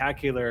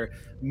spectacular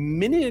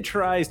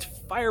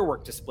miniaturized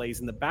firework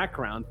displays in the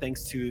background,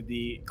 thanks to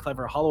the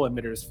clever hollow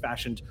emitters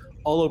fashioned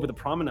all over the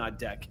promenade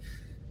deck.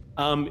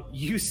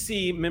 You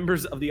see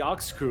members of the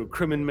Ox crew,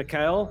 crewman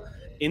Mikhail,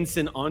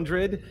 Ensign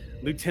Andrid,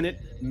 Lieutenant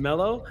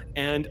Mello,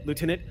 and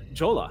Lieutenant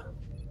Jola.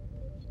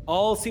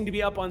 All seem to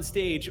be up on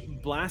stage,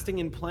 blasting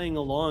and playing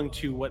along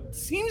to what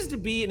seems to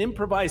be an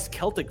improvised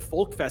Celtic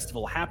folk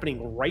festival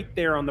happening right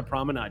there on the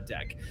promenade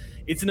deck.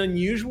 It's an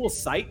unusual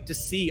sight to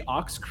see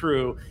Ox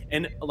crew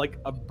and like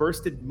a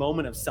bursted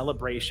moment of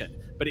celebration,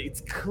 but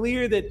it's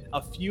clear that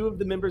a few of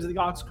the members of the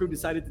Ox crew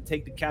decided to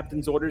take the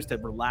captain's orders to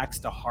relax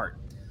to heart.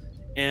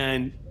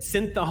 And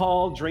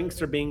synthahol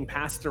drinks are being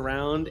passed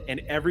around, and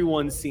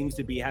everyone seems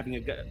to be having a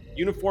good.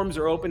 Uniforms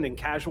are open and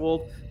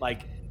casual.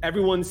 Like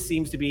everyone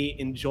seems to be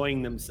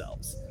enjoying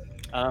themselves.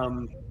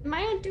 Am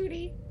I on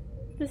duty?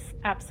 This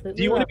absolutely.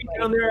 Do you want to be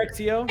down there,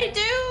 Exio? I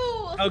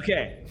do.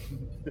 Okay.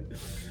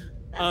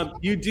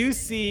 You do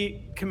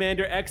see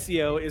Commander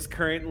Exio is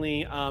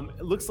currently,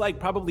 looks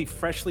like probably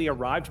freshly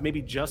arrived,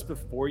 maybe just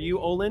before you,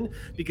 Olin,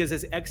 because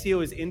as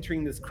Exio is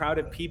entering this crowd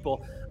of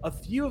people, a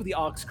few of the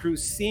Ox crew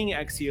seeing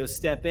Exio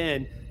step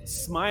in,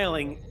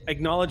 smiling,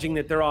 acknowledging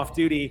that they're off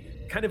duty,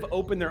 kind of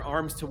open their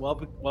arms to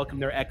welcome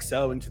their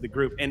XO into the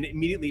group and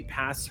immediately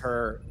pass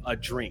her a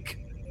drink.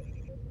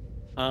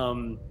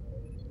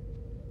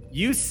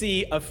 You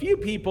see a few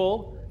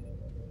people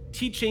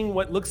teaching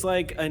what looks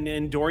like an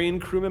Andorian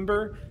crew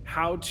member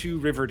how to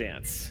river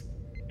dance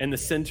in the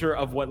center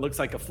of what looks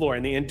like a floor.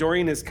 And the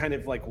Andorian is kind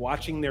of like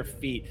watching their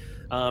feet,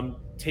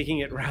 taking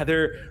it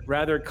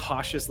rather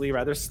cautiously,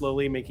 rather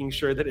slowly, making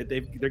sure that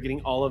they're getting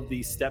all of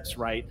these steps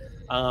right.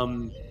 I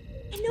know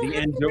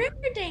how to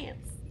river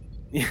dance.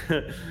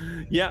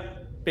 Yeah.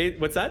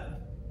 What's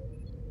that?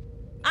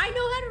 I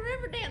know how to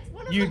river dance.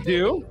 You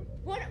do?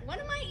 One of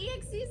my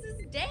EXCs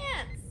is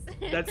dance.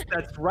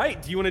 That's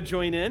right. Do you want to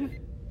join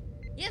in?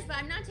 Yes, but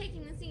I'm not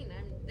taking the scene.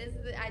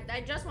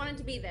 I just wanted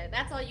to be there.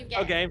 That's all you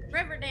get. Okay.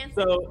 River dancing.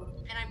 So,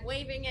 and I'm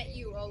waving at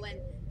you, Olin.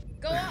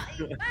 Go on.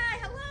 Bye.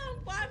 Hello.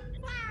 Bye.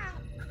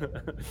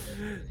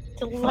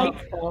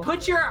 Delightful.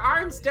 Put your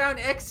arms down,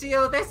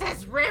 Exio. This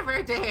is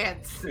river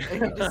dance.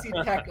 And you just see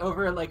Tech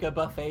over like a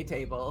buffet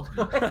table.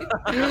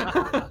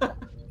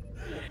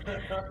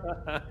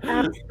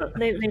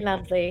 Absolutely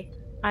lovely.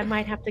 I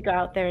might have to go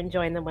out there and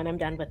join them when I'm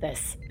done with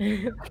this.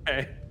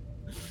 Okay.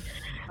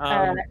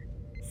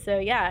 So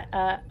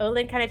yeah,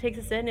 Olin kind of takes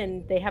us in,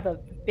 and they have a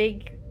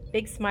big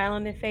smile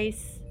on their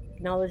face,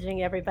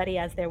 acknowledging everybody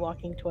as they're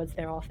walking towards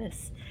their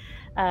office.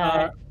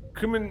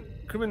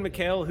 Crewman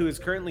Mikhail, who is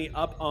currently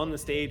up on the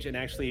stage and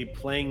actually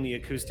playing the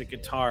acoustic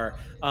guitar,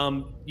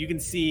 you can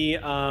see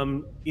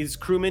is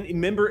crewman.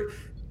 Remember,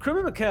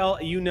 Crewman Mikhail,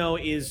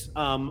 is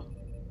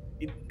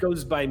it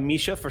goes by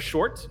Misha for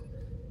short,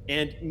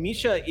 and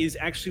Misha is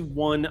actually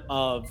one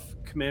of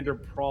Commander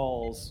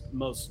Prall's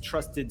most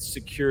trusted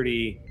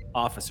security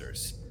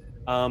officers.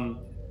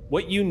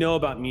 What you know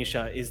about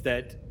Misha is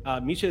that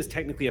Misha is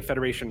technically a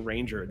Federation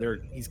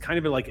Ranger. He's kind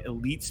of like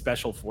elite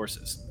special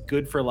forces,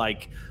 good for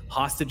like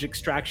hostage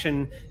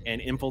extraction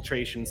and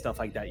infiltration, stuff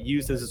like that,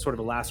 used as a sort of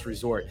a last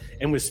resort,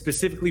 and was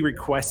specifically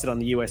requested on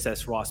the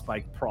USS Ross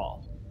by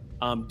Prall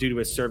due to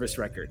his service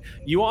record.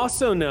 You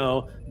also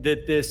know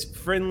that this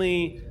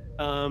friendly,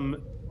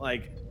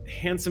 like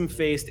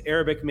handsome-faced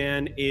Arabic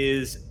man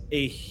is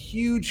a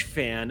huge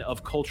fan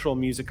of cultural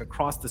music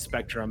across the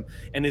spectrum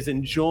and is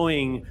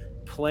enjoying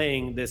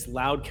playing this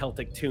loud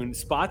Celtic tune,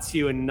 spots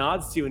you and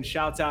nods to you and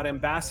shouts out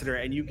 "Ambassador,"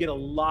 and you get a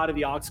lot of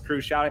the Ox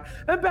crew shouting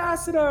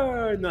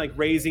 "Ambassador" and like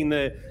raising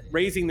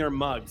their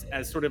mugs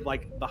as sort of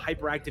like the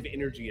hyperactive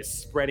energy is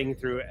spreading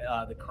through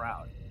the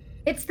crowd.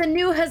 It's the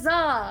new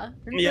huzzah!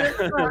 Yeah.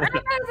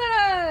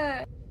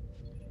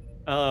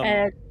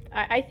 And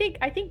I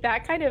think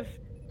that kind of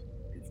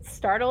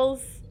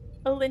startles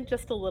Olin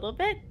just a little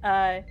bit.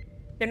 They're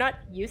not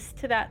used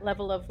to that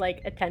level of like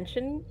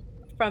attention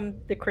from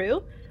the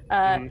crew.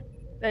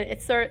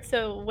 It's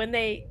so when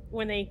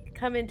they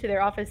come into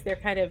their office, they're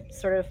kind of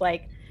sort of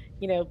like,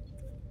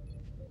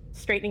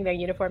 straightening their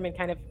uniform and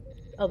kind of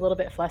a little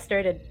bit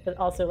flustered, but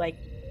also like,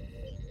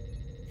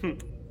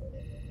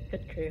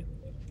 good crew,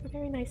 a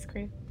very nice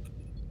crew.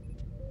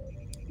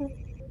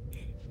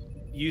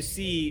 You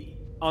see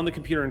on the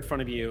computer in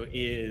front of you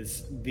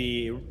is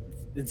the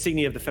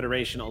insignia of the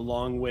Federation,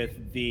 along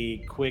with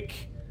the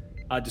quick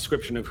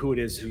description of who it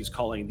is who's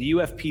calling. The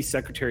UFP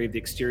Secretary of the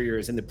Exterior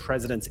is in the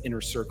President's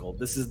inner circle.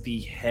 This is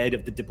the head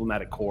of the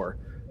diplomatic corps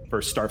for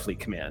Starfleet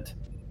Command.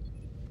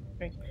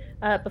 Great.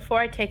 Before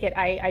I take it,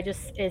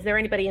 is there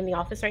anybody in the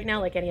office right now?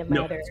 Like any of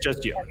my other? No, it's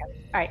just you. Okay.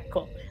 All right,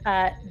 cool.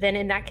 Then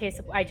in that case,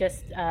 I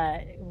just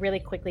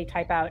really quickly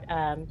type out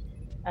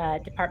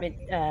department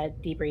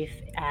debrief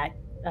at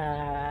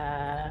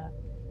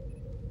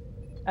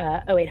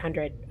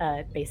 0800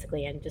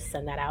 basically, and just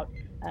send that out.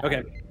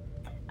 Okay.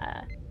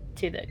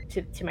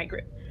 To my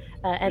group,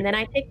 and then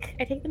I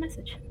take the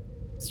message.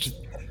 It's just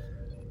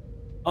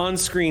on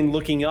screen,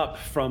 looking up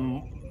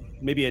from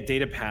maybe a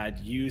data pad,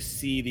 you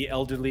see the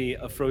elderly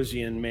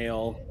Afrosian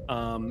male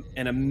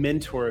and a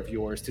mentor of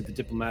yours to the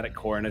diplomatic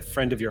corps and a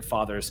friend of your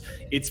father's.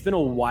 It's been a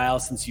while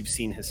since you've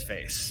seen his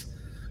face.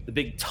 The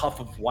big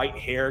tuft of white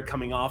hair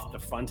coming off the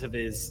front of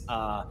his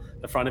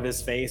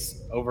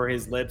face, over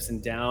his lips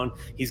and down.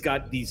 He's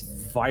got these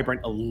vibrant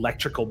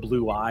electrical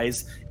blue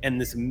eyes and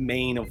this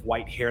mane of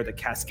white hair that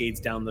cascades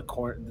down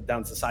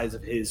the sides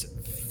of his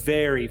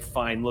very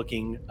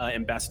fine-looking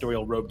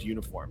ambassadorial robed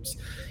uniforms.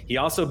 He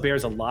also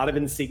bears a lot of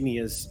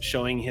insignias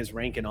showing his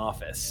rank in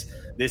office.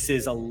 This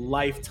is a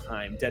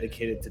lifetime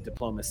dedicated to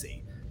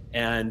diplomacy,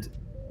 and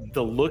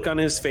the look on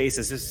his face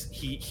is this,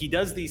 he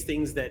does these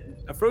things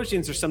that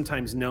Afrosians are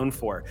sometimes known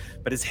for,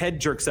 but his head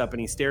jerks up and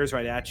he stares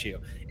right at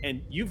you.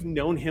 And you've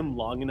known him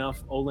long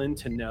enough, Olin,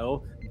 to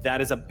know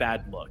that is a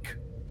bad look.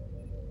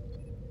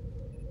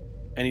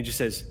 And he just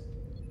says,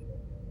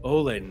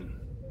 Olin,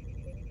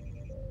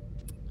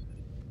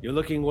 you're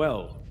looking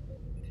well.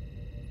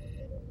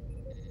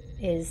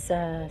 Is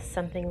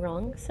something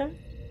wrong, sir?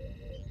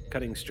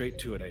 Cutting straight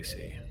to it, I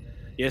see.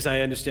 Yes,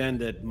 I understand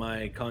that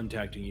my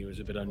contacting you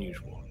is a bit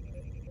unusual.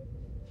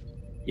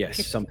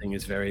 Yes, something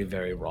is very,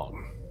 very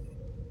wrong.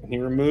 And he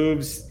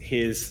removes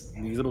these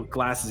little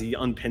glasses, he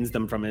unpins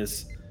them from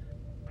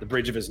the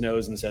bridge of his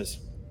nose and says,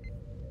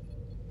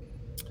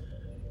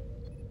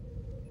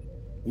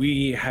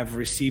 we have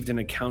received an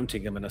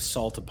accounting of an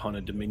assault upon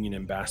a Dominion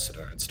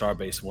ambassador at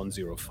Starbase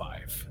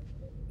 105.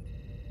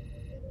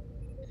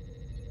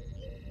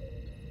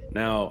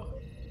 Now,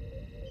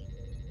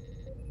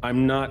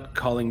 I'm not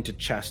calling to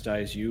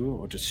chastise you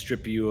or to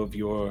strip you of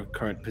your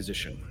current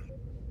position.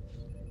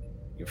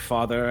 Your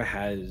father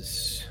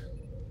has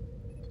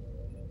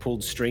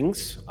pulled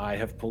strings, I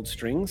have pulled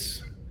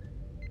strings,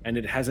 and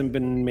it hasn't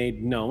been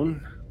made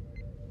known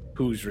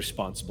who's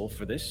responsible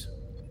for this.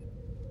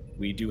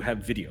 We do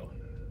have video,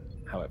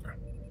 however.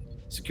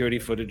 Security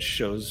footage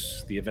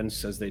shows the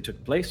events as they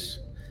took place,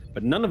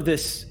 but none of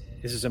this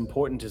is as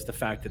important as the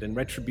fact that in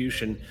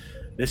retribution,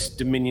 this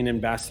Dominion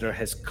ambassador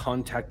has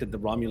contacted the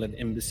Romulan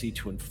embassy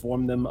to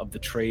inform them of the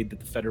trade that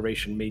the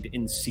Federation made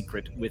in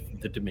secret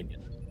with the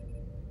Dominion.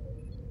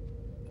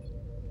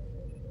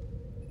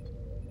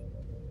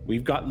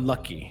 We've got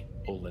lucky,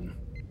 Olin,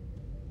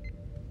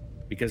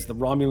 because the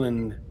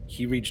Romulan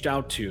he reached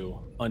out to,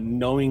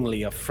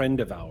 unknowingly a friend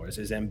of ours,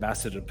 is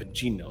Ambassador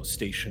Pagino,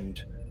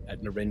 stationed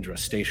at Narendra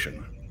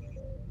Station.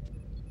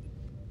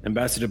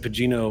 Ambassador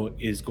Pagino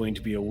is going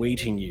to be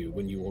awaiting you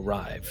when you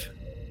arrive.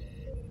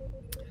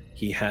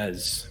 He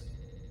has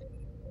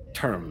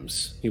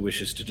terms he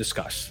wishes to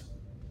discuss.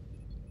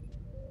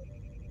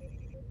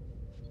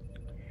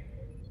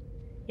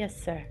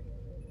 Yes, sir.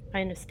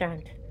 I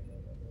understand.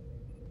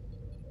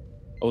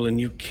 Olin,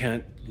 you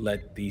can't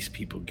let these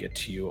people get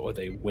to you or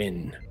they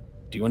win.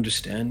 Do you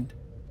understand?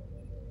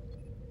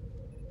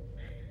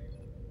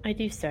 I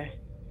do, sir.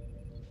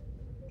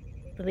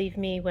 Believe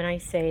me when I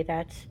say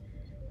that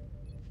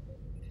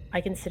I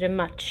consider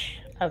much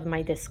of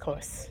my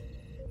discourse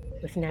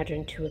with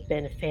Nadrin to have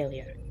been a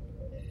failure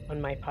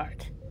on my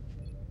part.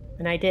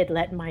 And I did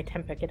let my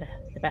temper get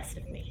the best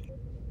of me.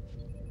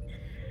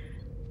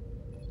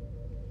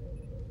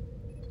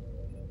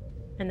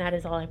 And that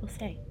is all I will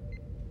say.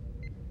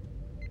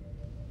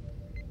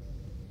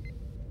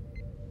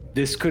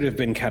 This could have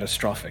been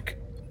catastrophic.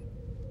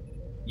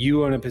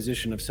 You are in a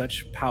position of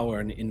such power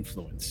and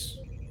influence.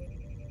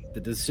 The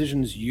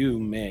decisions you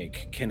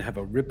make can have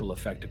a ripple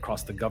effect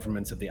across the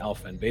governments of the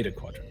Alpha and Beta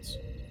quadrants.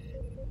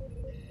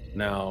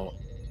 Now,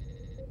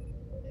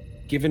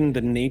 given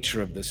the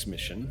nature of this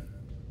mission,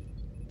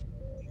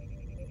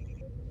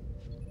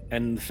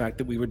 and the fact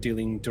that we were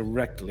dealing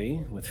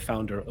directly with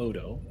Founder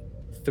Odo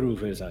through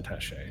his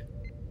attaché,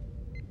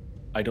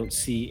 I don't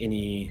see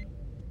any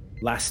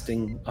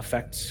lasting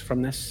effects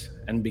from this,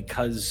 and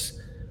because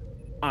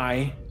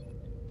I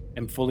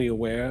am fully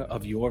aware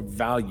of your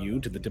value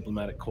to the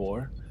diplomatic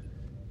corps,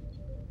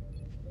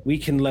 we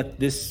can let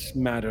this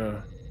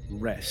matter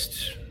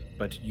rest,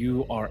 but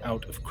you are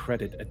out of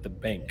credit at the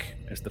bank,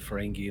 as the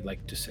Ferengi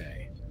like to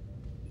say.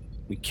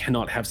 We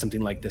cannot have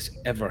something like this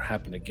ever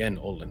happen again,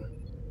 Olin.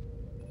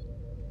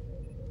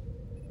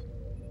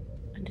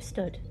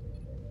 Understood.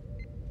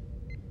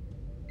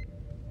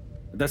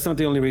 But that's not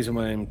the only reason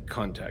why I'm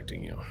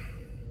contacting you.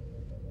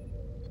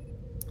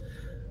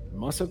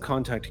 I'm also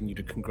contacting you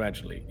to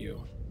congratulate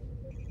you.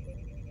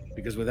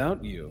 Because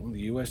without you,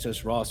 the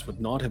USS Ross would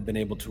not have been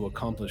able to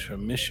accomplish her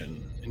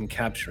mission in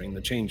capturing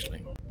the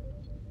Changeling.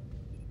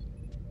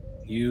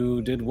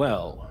 You did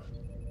well,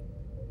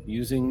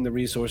 using the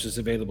resources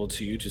available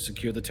to you to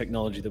secure the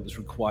technology that was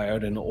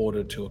required in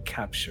order to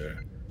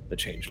capture the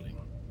Changeling.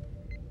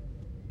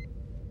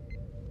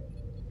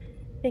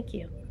 Thank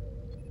you.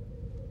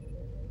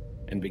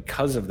 And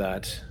because of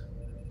that,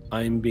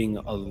 I'm being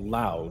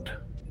allowed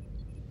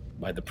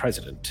by the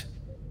President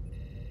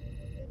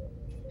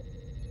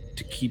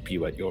to keep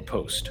you at your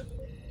post.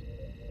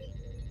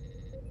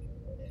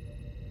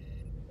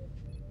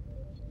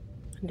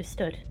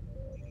 Understood.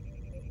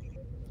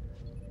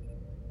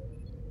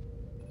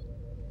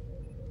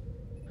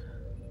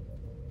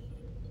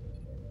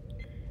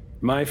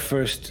 My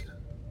first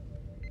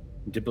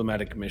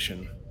diplomatic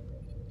mission,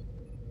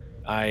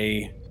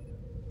 I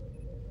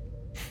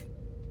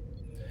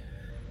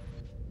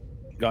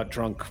got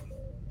drunk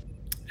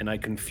and I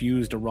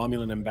confused a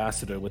Romulan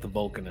ambassador with a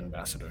Vulcan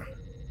ambassador.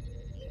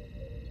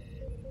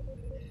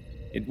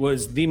 It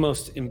was the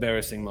most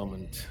embarrassing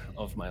moment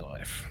of my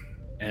life,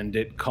 and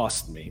it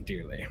cost me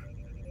dearly.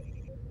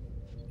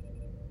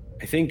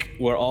 I think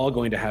we're all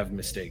going to have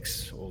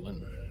mistakes,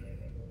 Olin.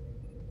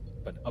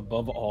 But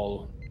above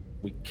all,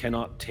 we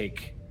cannot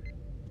take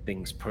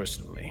things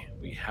personally.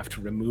 We have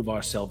to remove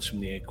ourselves from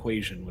the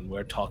equation when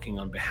we're talking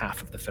on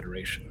behalf of the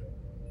Federation.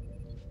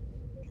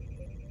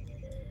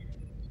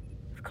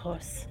 Of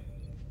course.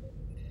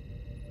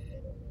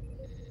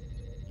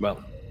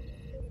 Well,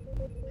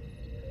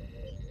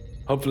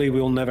 hopefully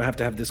we'll never have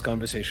to have this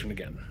conversation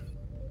again.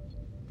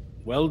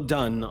 Well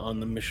done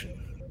on the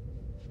mission.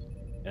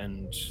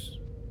 And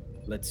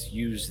let's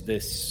use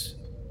this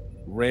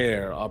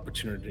rare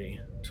opportunity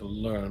to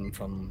learn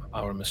from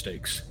our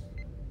mistakes.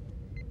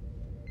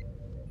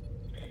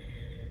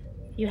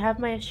 You have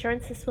my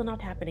assurance this will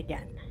not happen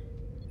again.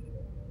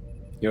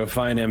 You're a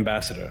fine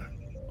ambassador,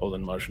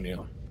 Olin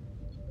Marginio.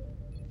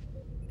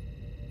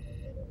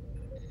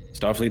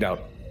 Starfleet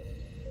out.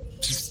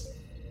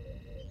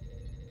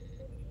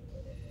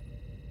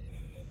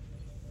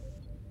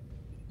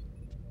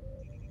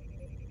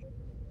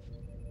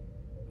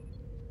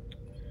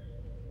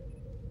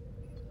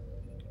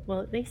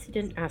 Well, at least he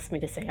didn't ask me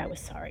to say I was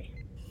sorry.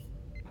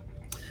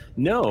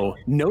 No,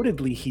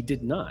 notably he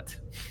did not.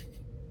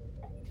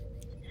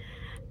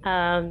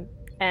 And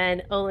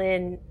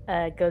Olin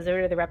goes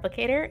over to the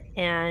replicator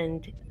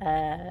and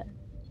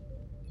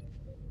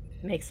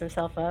makes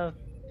himself a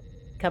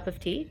cup of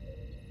tea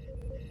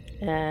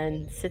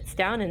and sits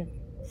down and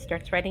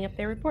starts writing up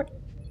their report.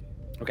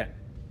 Okay.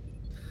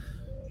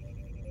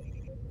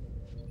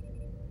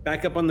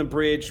 Back up on the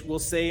bridge. We'll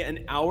say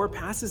an hour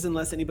passes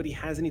unless anybody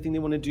has anything they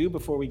want to do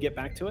before we get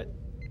back to it.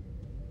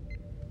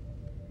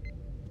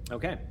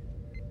 Okay.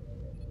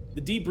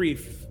 The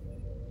debrief.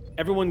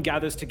 Everyone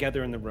gathers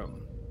together in the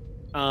room.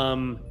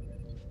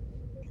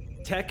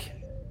 Tech,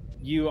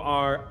 you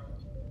are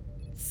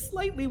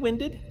slightly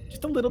winded,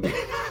 just a little bit.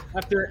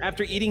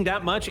 after eating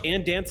that much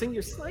and dancing,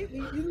 you're slightly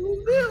a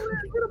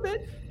little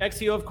bit.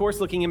 Exio, of course,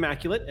 looking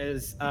immaculate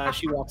as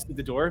she walks through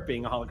the door,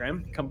 being a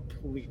hologram,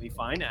 completely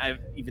fine.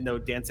 Even though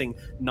dancing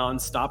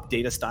nonstop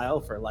data style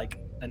for like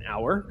an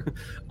hour.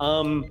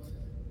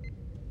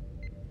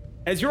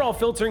 As you're all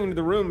filtering into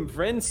the room,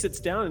 Vren sits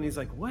down and he's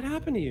like, "What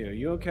happened to you?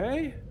 You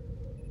okay?"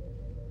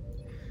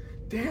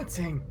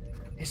 Dancing.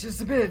 It's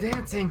just a bit of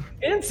dancing.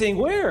 Dancing?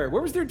 Where?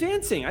 Where was there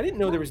dancing? I didn't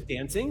know there was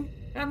dancing.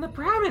 On the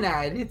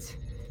promenade. It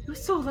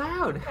was so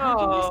loud.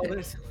 Oh,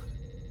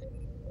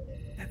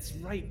 that's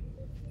right.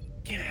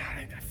 Yeah,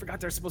 I forgot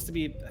there's supposed to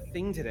be a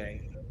thing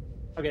today.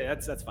 Okay,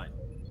 that's fine.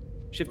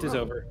 Shift is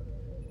over.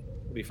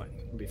 It'll be fine.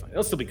 It'll be fine.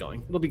 It'll still be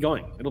going. It'll be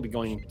going. It'll be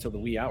going until the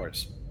wee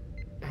hours.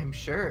 I'm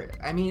sure.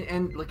 I mean,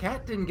 and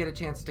Lacat didn't get a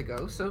chance to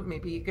go, so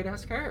maybe you could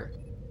ask her.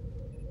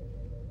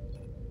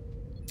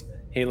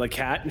 Hey,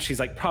 Lacat, and she's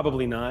like,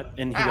 probably not.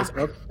 And he goes,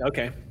 oh,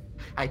 okay.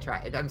 I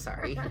tried. I'm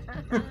sorry.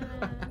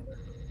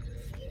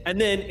 And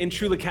then, in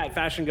true Lacat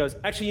fashion, goes,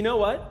 actually, you know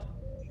what?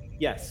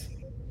 Yes.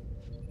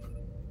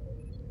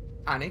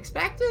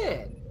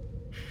 Unexpected.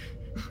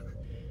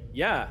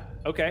 Yeah.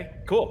 Okay.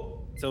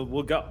 Cool. So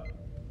we'll go.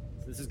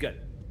 This is good.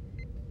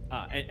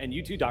 And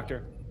you too,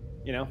 Doctor.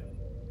 You know,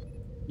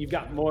 you've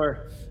got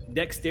more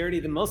dexterity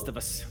than most of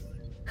us.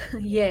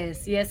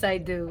 Yes, I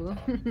do.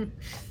 At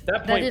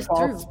that point, that is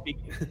Paul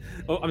true.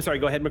 Oh, I'm sorry.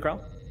 Go ahead,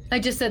 Macrell. I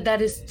just said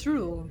that is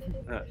true.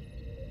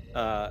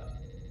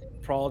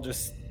 Paul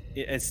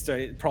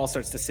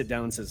starts to sit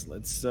down and says,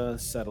 "Let's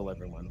settle,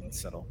 everyone. Let's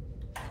settle."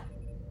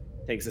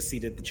 Takes a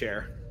seat at the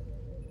chair.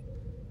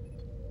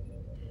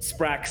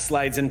 Sprack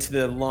slides into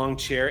the long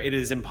chair. It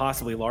is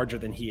impossibly larger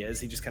than he is.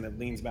 He just kind of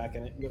leans back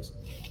in it and goes,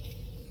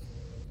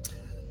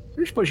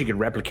 "I suppose you could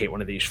replicate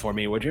one of these for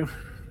me, would you?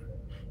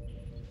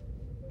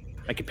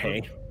 I could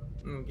pay."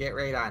 Get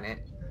right on it.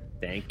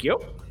 Thank you.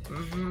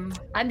 Mm-hmm.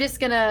 I'm just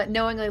gonna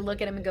knowingly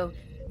look at him and go,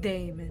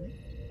 Damon.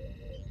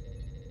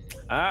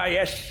 Ah,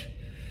 yes.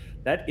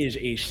 That is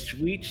a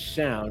sweet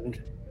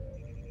sound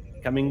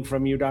coming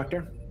from you,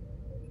 Doctor.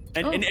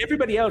 And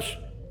everybody else,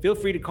 feel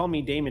free to call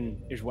me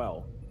Damon as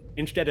well.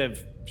 Instead of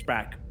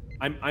Sprack.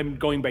 I'm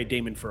going by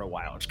Damon for a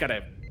while. It's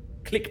gotta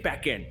click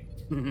back in.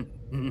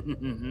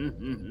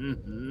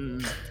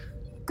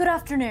 Good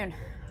afternoon.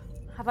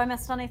 Have I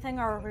missed anything,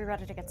 or are we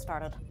ready to get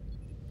started?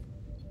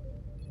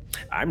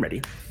 I'm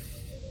ready.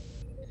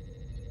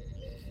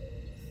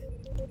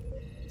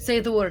 Say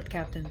the word,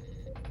 Captain.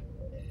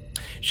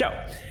 So,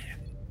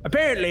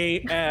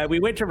 Apparently, we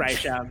went to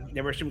Raisha.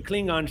 There were some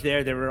Klingons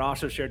there. They were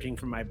also searching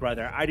for my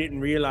brother. I didn't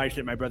realize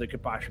that my brother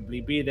could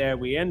possibly be there.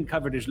 We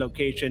uncovered his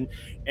location,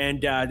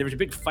 and there was a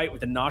big fight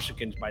with the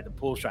Nausicaans by the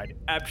poolside.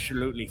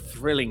 Absolutely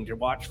thrilling to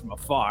watch from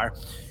afar.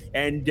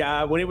 And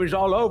when it was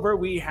all over,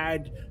 we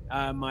had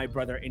my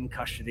brother in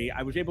custody.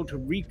 I was able to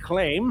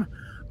reclaim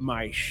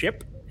my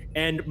ship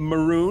and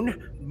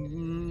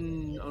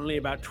maroon only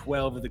about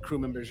 12 of the crew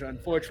members.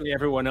 Unfortunately,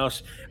 everyone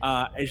else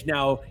is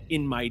now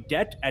in my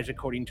debt, as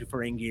according to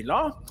Ferengi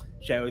law.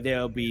 So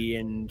they'll be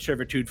in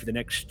servitude for the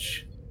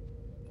next...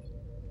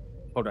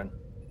 Hold on.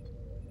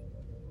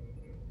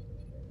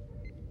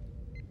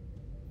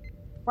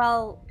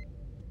 Well,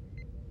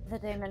 the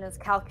daemon is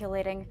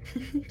calculating.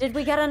 Did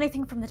we get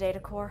anything from the data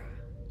core?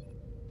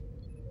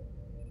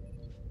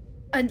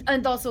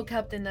 And also,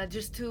 Captain,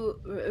 just to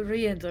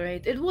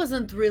reiterate, it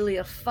wasn't really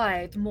a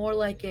fight, more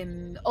like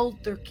an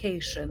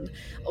altercation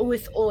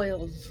with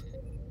oils.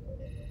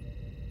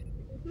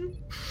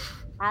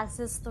 As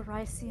is the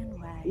Rycian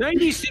way.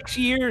 96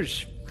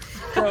 years.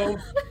 So,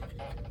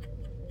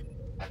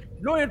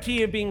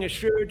 loyalty of being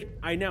assured,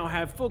 I now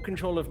have full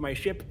control of my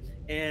ship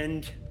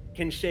and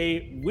can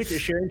say with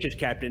assurances,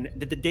 Captain,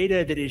 that the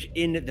data that is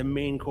in the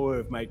main core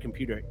of my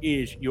computer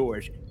is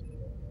yours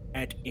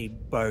at a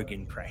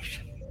bargain price.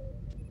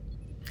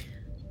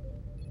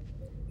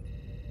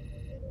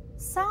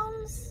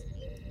 Sounds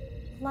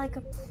like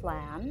a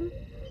plan.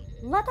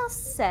 Let us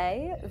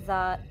say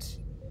that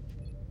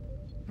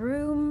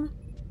room,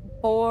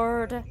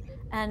 board,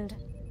 and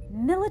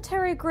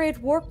military-grade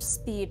warp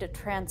speed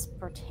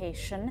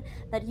transportation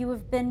that you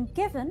have been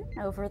given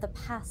over the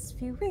past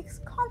few weeks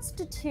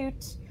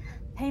constitute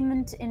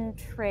payment in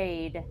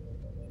trade.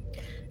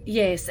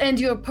 Yes, and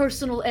your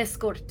personal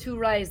escort to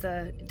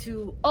Ryza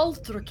to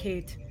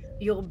altercate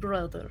your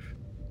brother.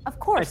 Of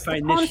course, the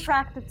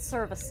contracted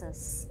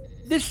services.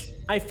 This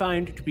I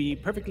find to be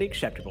perfectly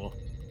acceptable.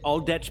 All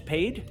debts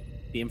paid,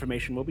 the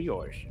information will be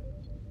yours.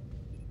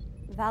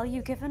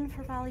 Value given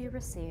for value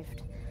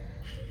received.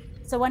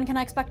 So when can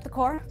I expect the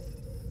core?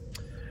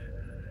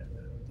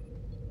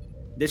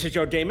 This is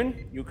your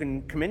daemon. You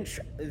can commence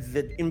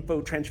the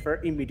info transfer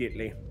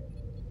immediately.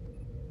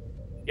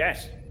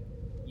 Yes.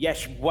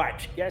 Yes,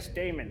 what? Yes,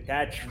 daemon.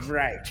 That's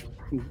right.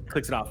 He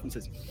clicks it off and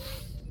says...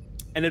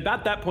 And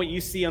about that point, you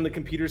see on the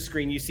computer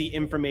screen, you see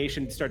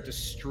information start to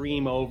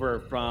stream over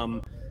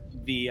from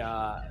the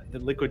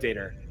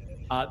liquidator.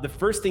 The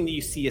first thing that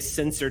you see is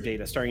sensor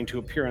data starting to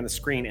appear on the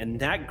screen, and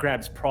that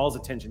grabs Paul's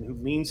attention, who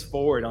leans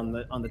forward on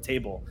the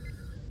table,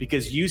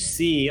 because you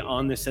see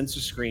on the sensor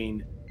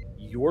screen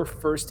your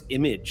first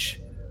image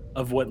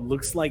of what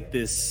looks like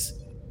this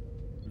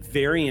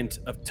variant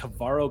of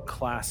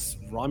Tavaro-class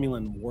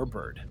Romulan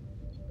warbird.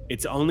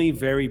 It's only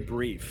very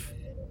brief,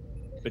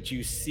 but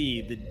you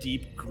see the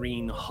deep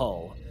green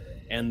hull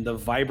and the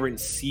vibrant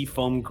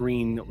seafoam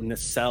green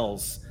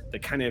nacelles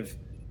that kind of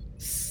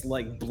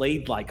like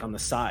blade-like on the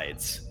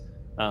sides.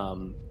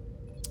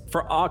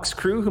 For Ox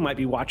crew who might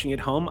be watching at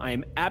home, I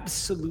am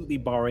absolutely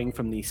borrowing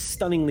from the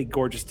stunningly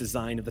gorgeous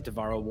design of the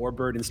Tavaro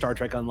warbird in Star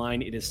Trek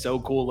Online. It is so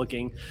cool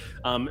looking.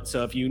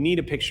 So if you need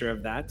a picture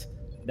of that,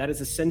 that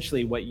is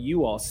essentially what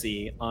you all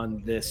see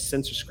on this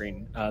sensor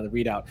screen, the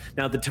readout.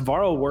 Now, the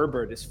Tavaro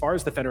warbird, as far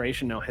as the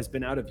Federation know, has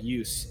been out of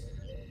use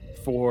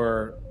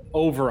for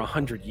over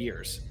 100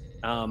 years.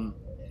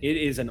 It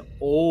is an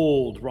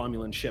old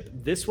Romulan ship.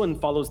 This one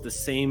follows the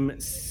same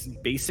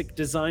basic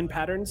design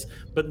patterns,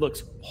 but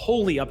looks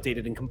wholly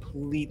updated and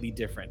completely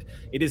different.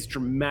 It is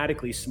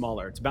dramatically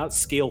smaller. It's about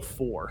scale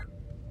 4.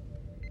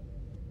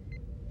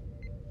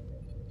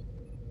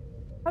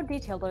 How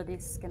detailed are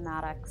these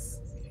schematics?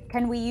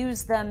 Can we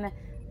use them?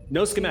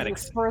 No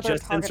schematics,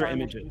 just sensor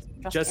images.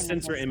 Just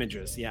sensor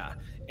images, yeah.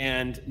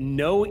 And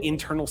no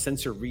internal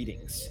sensor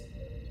readings.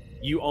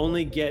 You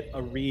only get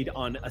a read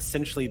on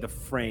essentially the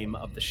frame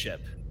of the ship.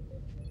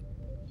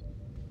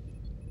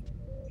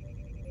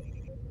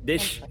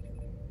 This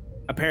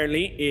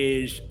apparently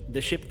is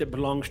the ship that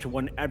belongs to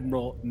one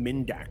Admiral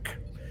Mindak.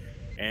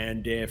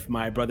 And if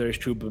my brother is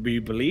to be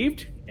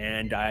believed,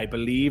 and I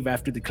believe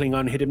after the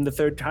Klingon hit him the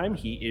third time,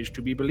 he is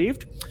to be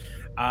believed,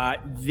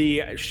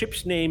 the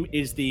ship's name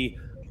is the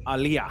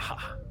Aliaha.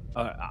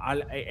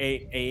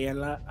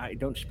 I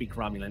don't speak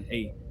Romulan.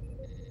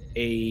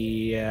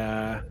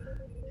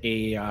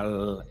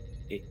 Can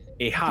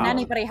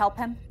anybody help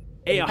him?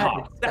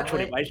 Aha. That's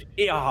what it was.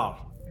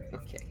 Aha.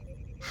 Okay.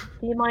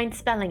 Do you mind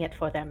spelling it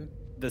for them?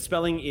 The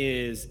spelling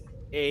is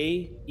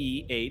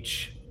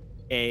AEHALLH.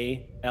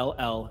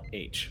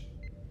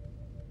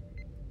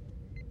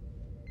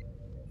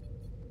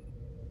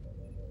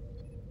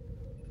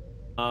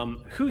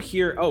 Who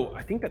here? Oh,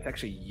 I think that's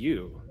actually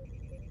you,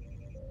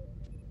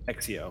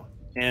 Exio.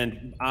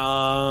 And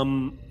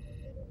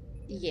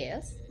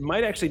yes.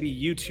 Might actually be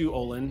you too,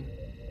 Olin.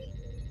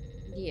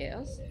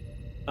 Yes.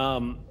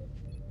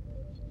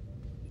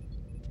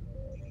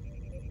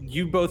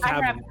 You both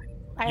have.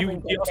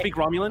 You all speak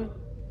Romulan?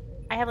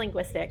 I have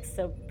linguistics,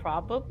 so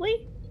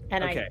probably.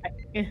 And okay.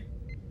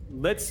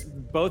 Let's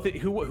both.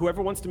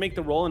 Whoever wants to make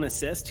the roll and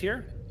assist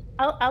here.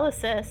 I'll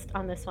assist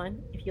on this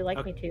one if you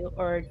like me to,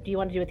 or do you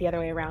want to do it the other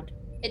way around?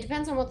 It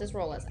depends on what this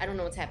roll is. I don't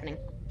know what's happening.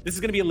 This is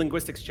going to be a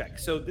linguistics check.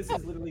 So this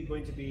is literally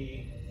going to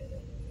be,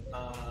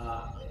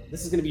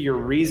 this is going to be your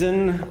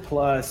reason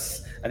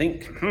plus, I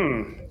think,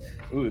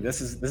 ooh,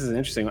 this is an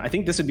interesting one. I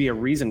think this would be a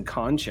reason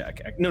con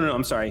check. No,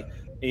 I'm sorry.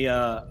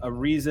 A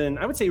reason,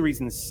 I would say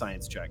reason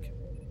science check.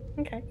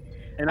 Okay.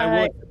 And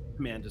I will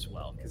command as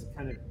well, because it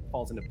kind of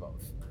falls into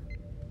both.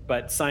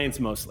 But science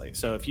mostly.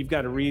 So if you've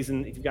got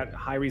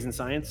high reason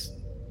science.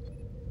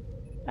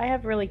 I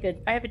have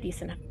a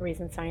decent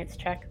reason science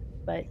check,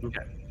 but.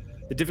 Okay.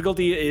 The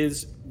difficulty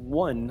is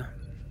 1.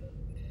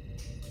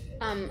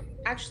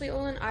 Actually,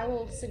 Olin, I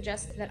will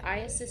suggest that I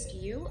assist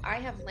you. I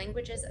have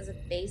languages as a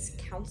base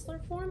counselor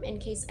form in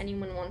case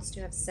anyone wants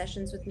to have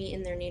sessions with me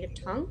in their native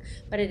tongue,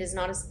 but it is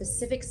not a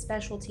specific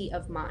specialty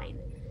of mine.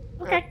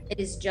 Okay. It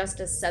is just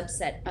a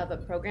subset of a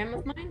program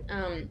of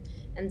mine.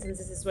 And since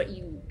this is what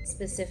you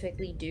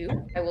specifically do,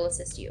 I will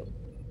assist you.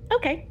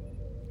 Okay.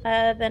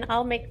 Then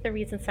I'll make the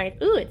reason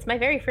science. Ooh, it's my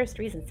very first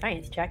reason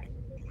science check.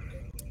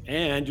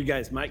 And you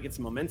guys might get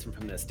some momentum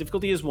from this.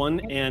 Difficulty is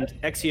 1, and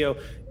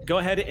Exio, go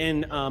ahead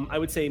and I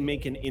would say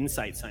make an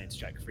insight science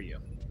check for you.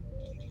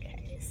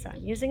 Okay, so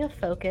I'm using a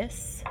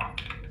focus.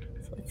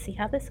 So let's see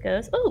how this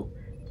goes. Ooh,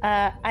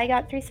 I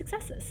got 3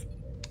 successes.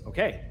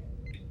 Okay.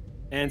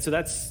 And so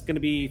that's going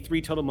to be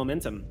 3 total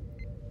momentum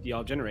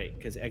y'all generate,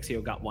 because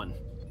Exio got 1.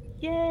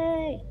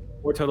 Yay!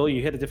 4 total,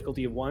 you hit a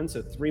difficulty of 1,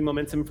 so 3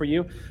 momentum for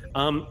you.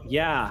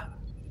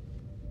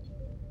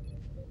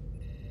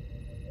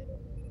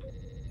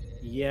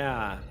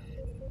 Yeah.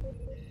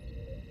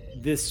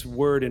 This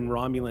word in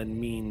Romulan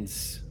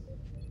means,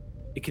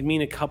 it could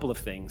mean a couple of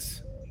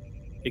things.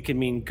 It could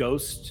mean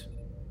ghost,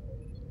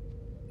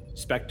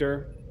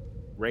 specter,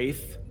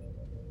 wraith.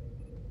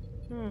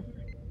 Well,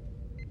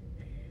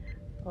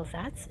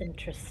 that's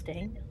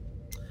interesting.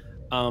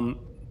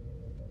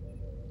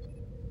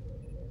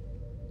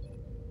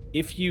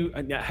 If you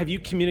have you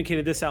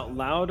communicated this out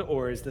loud,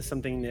 or is this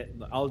something that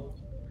I'll?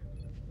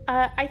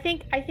 I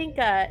think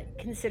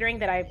considering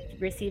that I've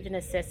received an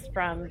assist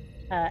from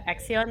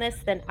Exio on this,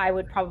 then I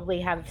would probably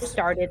have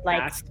started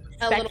like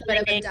a little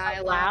bit of a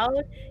dialogue.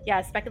 Aloud.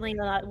 Yeah, speculating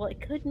a lot. Well, it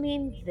could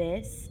mean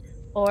this,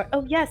 or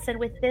oh yes, and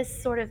with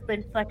this sort of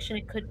inflection,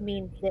 it could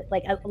mean that.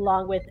 Like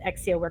along with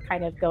Exio, we're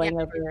kind of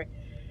going over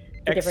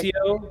the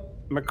Exio,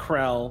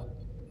 Macrell,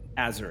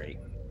 Azuri.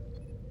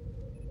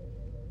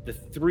 The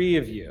 3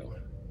 of you.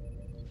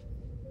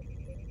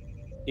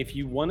 If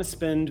you want to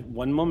spend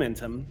 1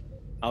 momentum,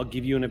 I'll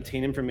give you an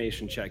obtain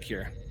information check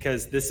here,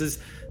 because this is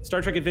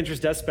Star Trek Adventures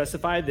does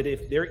specify that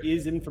if there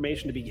is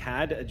information to be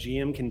had, a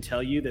GM can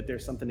tell you that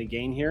there's something to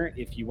gain here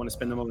if you want to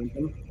spend the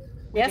momentum.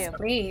 Yes,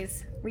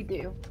 please. We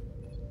do.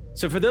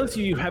 So for those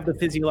of you who have the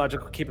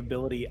physiological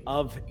capability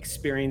of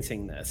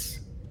experiencing this,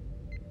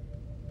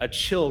 a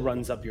chill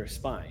runs up your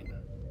spine.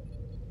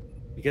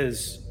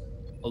 Because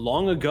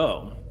long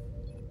ago,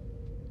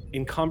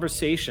 in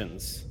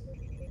conversations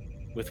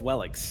with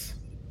Wellix,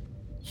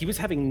 he was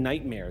having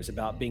nightmares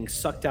about being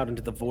sucked out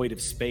into the void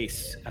of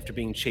space after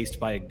being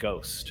chased by a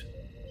ghost.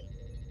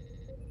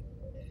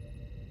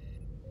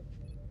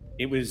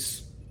 It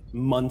was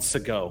months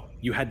ago.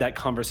 You had that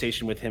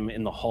conversation with him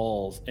in the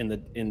halls, in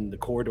the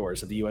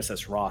corridors of the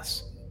USS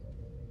Ross,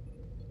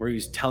 where he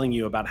was telling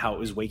you about how it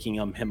was waking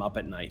him up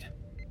at night,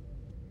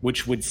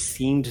 which would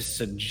seem to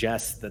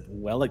suggest that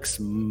Wellix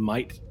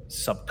might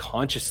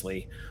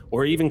subconsciously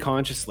or even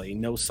consciously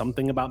know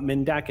something about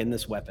Mindak and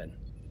this weapon.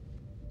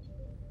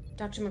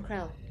 Dr.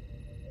 Macrell.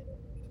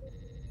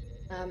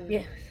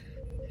 Yeah.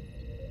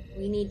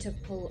 We need to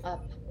pull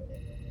up.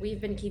 We've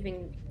been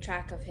keeping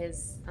track of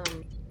his,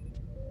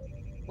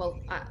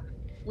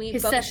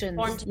 his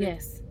sessions,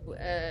 yes.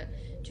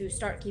 To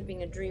start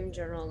keeping a dream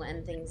journal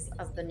and things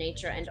of the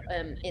nature, and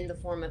in the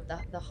form of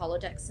the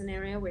holodeck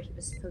scenario where he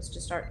was supposed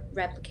to start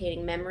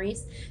replicating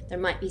memories. There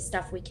might be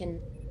stuff we can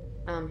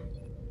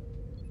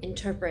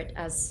interpret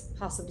as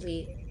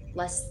possibly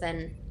less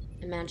than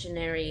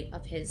imaginary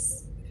of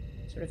his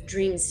sort of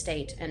dream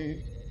state,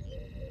 and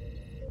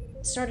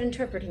start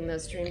interpreting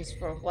those dreams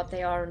for what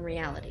they are in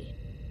reality.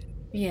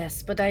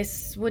 Yes, but I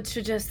would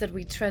suggest that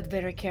we tread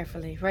very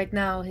carefully. Right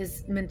now,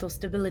 his mental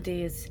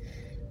stability is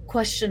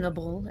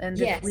questionable, and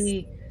yes.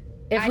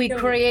 if we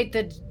create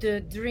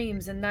the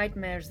dreams and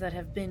nightmares that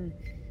have been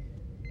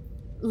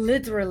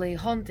literally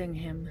haunting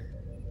him.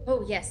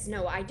 Oh, yes.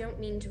 No, I don't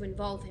mean to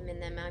involve him in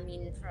them. I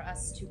mean for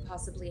us to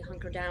possibly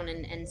hunker down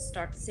and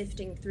start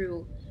sifting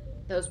through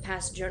those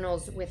past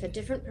journals with a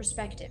different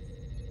perspective.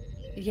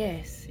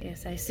 Yes,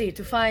 I see.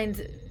 To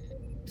find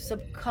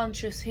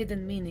subconscious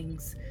hidden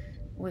meanings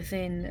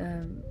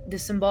within the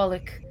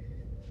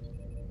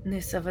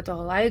symbolicness of it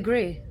all. I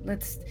agree.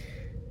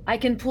 I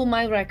can pull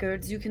my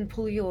records, you can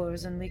pull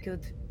yours, and we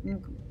could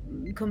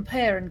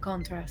compare and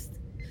contrast.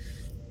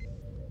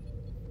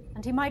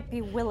 And he might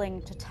be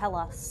willing to tell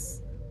us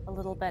a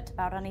little bit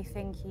about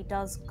anything he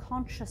does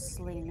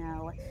consciously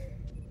know,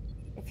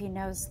 if he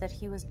knows that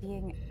he was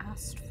being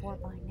asked for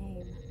by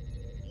name.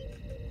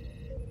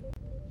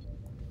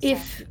 So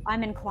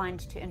I'm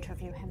inclined to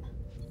interview him.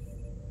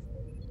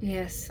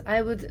 Yes,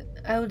 I would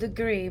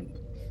agree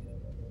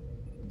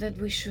that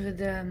we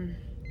should.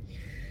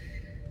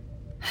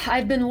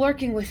 I've been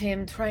working with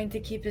him, trying to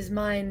keep his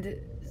mind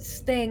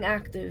staying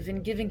active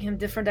and giving him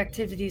different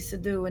activities to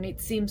do, and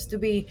it seems to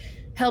be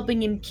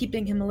helping him,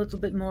 keeping him a little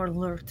bit more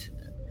alert.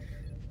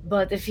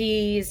 But if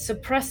he's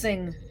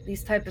suppressing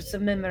these types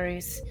of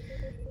memories,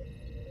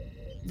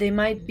 they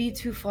might be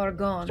too far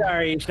gone.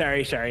 Sorry.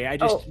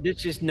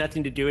 This is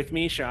nothing to do with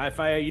me. So if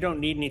you don't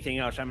need anything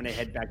else, I'm going to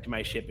head back to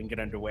my ship and get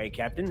underway,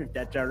 Captain, if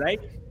that's all right.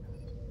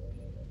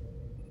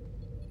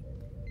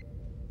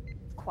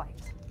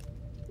 Quite.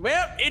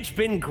 Well, it's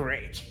been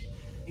great.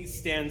 He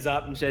stands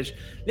up and says,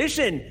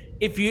 listen,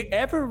 if you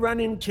ever run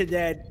into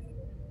that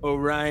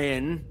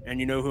Orion, and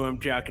you know who I'm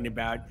talking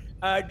about,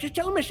 just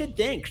tell him I said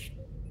thanks.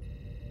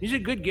 He's a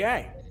good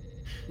guy.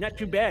 Not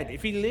too bad.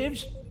 If he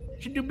lives,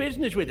 should do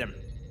business with him.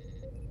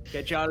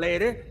 Catch y'all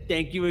later.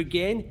 Thank you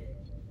again.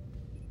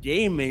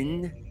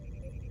 Damon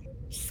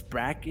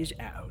Sprack is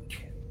out.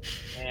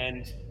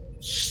 And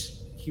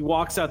he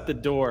walks out the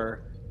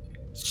door.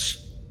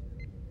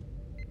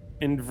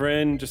 And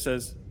Vren just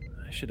says,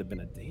 I should have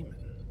been a demon.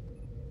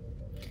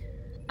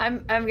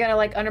 I'm gonna,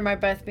 like, under my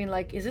breath being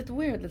like, is it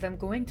weird that I'm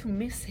going to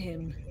miss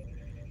him?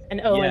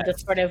 And Olin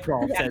just sort of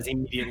says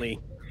immediately.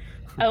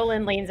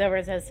 Olin leans over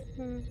and says,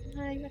 I think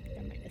I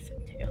might miss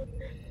him too.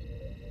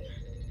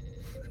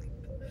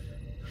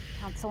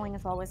 Counseling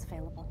is always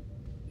available.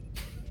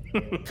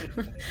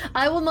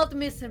 I will not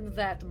miss him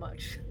that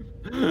much.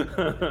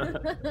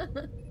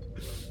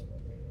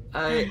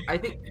 I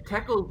think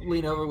Tech will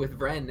lean over with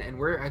Vren, and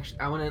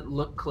I want to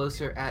look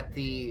closer at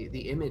the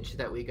image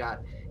that we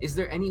got. Is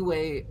there any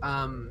way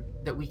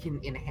that we can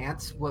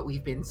enhance what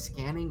we've been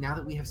scanning now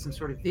that we have some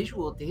sort of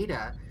visual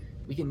data?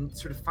 We can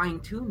sort of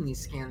fine-tune these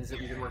scans that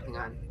we've been working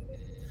on.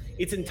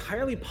 It's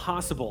entirely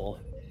possible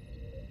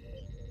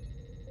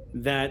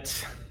that...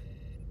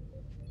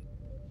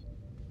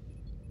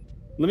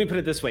 Let me put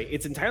it this way.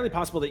 It's entirely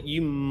possible that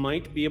you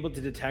might be able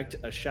to detect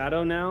a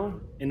shadow now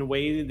in a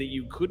way that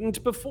you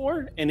couldn't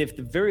before. And if at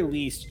the very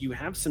least you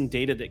have some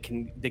data that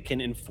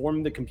can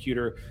inform the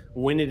computer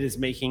when it is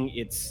making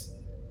its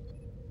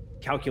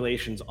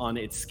calculations on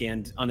its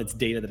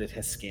data that it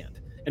has scanned.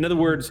 In other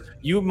words,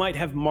 you might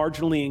have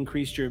marginally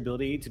increased your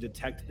ability to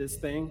detect this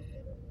thing.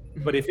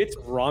 But if it's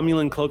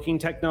Romulan cloaking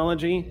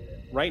technology,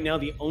 right now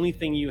the only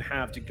thing you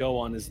have to go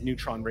on is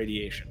neutron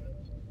radiation.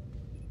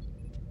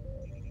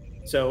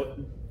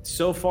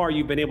 So far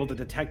you've been able to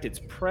detect its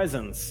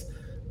presence,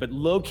 but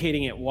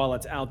locating it while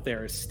it's out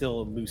there is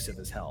still elusive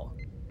as hell.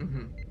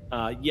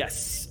 Mm-hmm.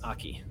 Yes,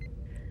 Aki.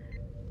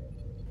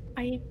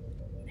 I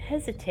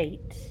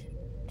hesitate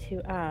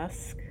to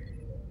ask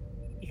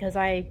because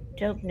I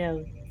don't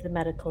know the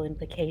medical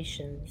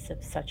implications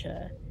of such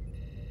a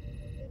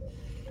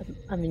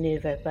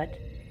maneuver, but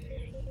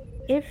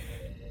if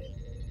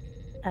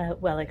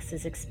Wellix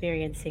is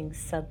experiencing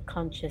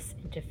subconscious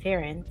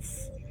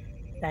interference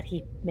that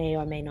he may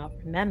or may not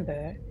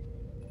remember,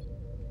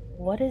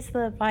 what is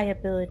the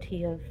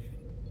viability of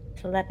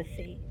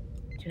telepathy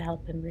to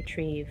help him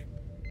retrieve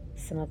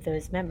some of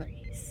those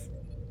memories?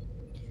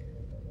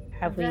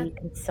 Have we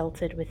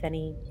consulted with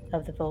any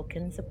of the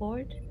Vulcans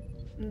aboard?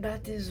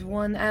 That is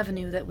one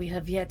avenue that we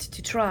have yet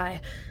to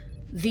try.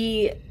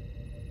 The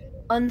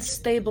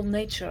unstable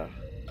nature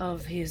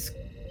of his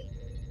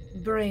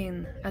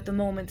brain at the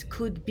moment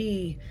could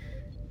be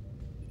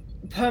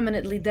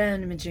permanently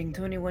damaging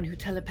to anyone who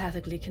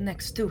telepathically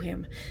connects to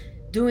him.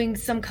 Doing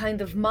some kind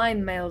of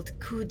mind meld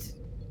could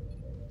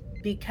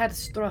be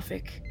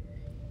catastrophic,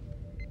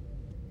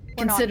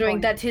 considering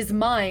that his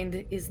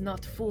mind is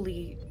not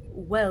fully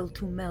well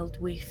to meld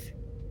with.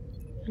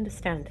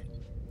 Understand.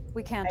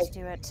 We can't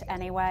do it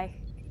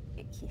anyway.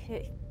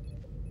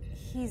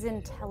 His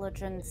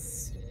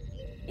intelligence,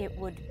 it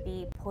would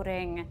be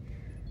putting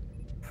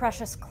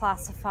precious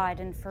classified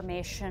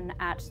information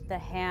at the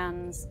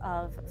hands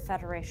of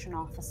Federation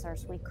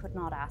officers. We could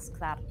not ask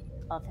that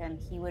of him.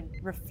 He would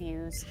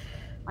refuse.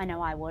 I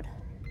know I would.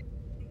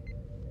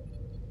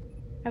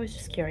 I was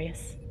just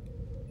curious.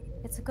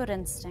 It's a good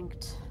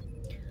instinct.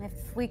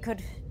 If we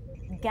could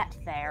get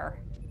there,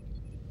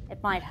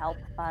 it might help,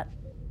 but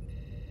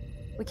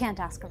we can't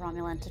ask a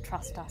Romulan to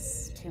trust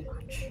us too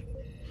much.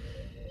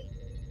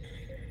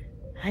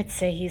 I'd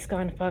say he's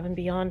gone above and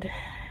beyond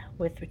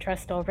with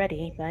trust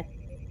already, but...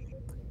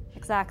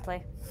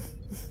 Exactly.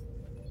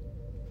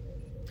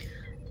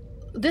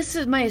 This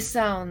may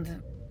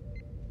sound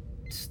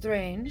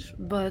strange,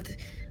 but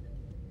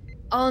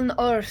on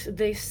Earth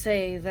they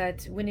say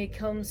that when it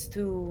comes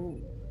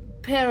to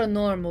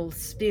paranormal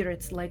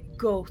spirits like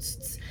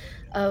ghosts,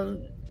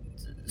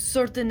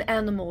 certain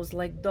animals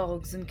like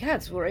dogs and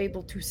cats were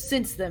able to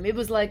sense them. It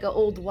was like an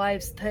old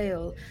wives'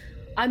 tale.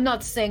 I'm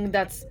not saying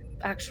that's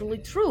actually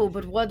true,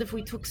 but what if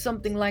we took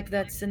something like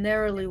that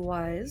scenarially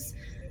wise?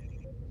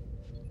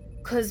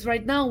 Because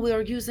right now we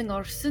are using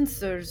our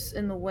sensors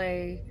in a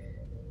way.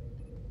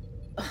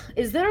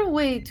 Is there a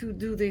way to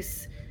do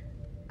this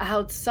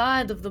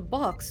outside of the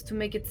box to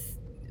make it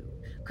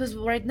Because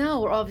right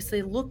now we're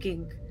obviously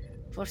looking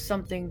for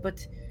something,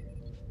 but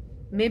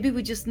maybe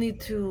we just need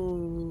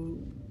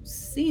to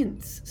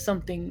sense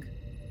something,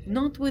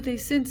 not with a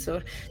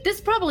sensor. This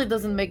probably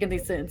doesn't make any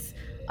sense.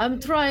 I'm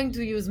trying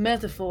to use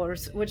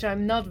metaphors, which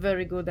I'm not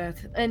very good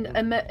at,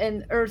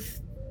 and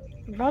Earth.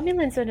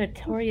 Romulans are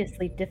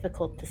notoriously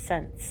difficult to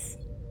sense.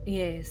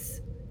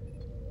 Yes.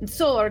 And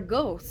so are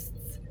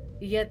ghosts.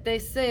 Yet they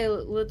say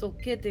little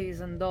kitties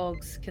and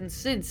dogs can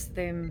sense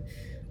them.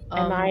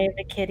 Am I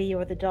the kitty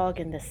or the dog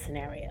in this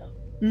scenario?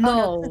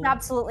 No. This is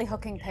absolutely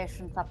hooking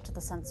patients up to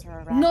the sensor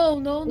array. No.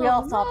 We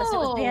all saw this. It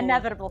was the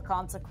inevitable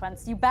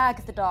consequence. You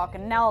bag the dog,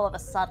 and now all of a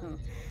sudden...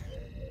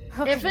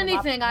 If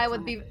anything, I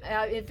would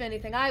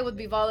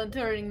be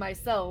volunteering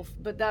myself,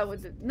 but that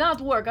would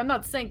not work. I'm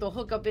not saying to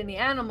hook up any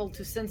animal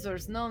to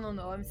sensors. No.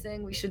 I'm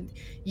saying we should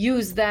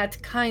use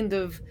that kind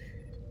of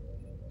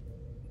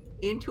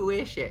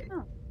intuition.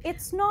 Oh,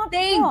 it's not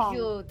Thank wrong.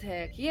 you,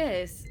 Tech.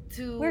 Yes,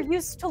 We're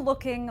used to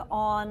looking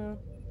on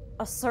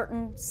a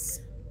certain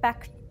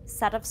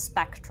set of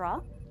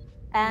spectra,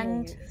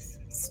 and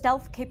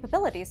stealth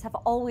capabilities have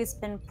always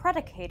been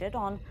predicated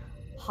on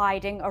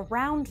hiding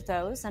around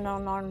those and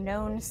on our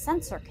known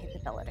sensor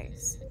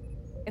capabilities.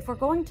 If we're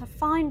going to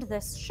find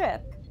this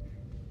ship,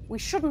 we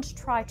shouldn't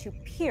try to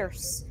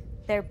pierce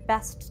their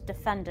best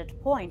defended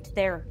point,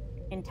 their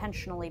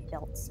intentionally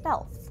built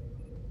stealth.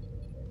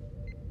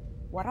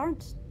 What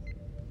aren't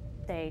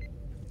they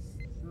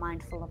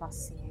mindful of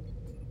us seeing?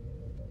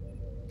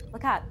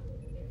 Look at.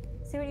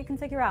 See what you can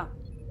figure out.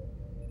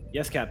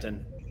 Yes,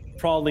 Captain.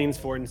 Prawl leans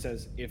forward and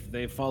says, if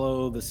they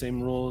follow the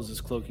same rules as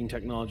cloaking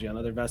technology on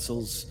other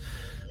vessels,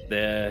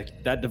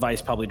 that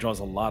device probably draws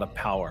a lot of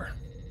power.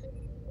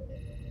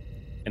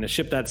 And a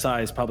ship that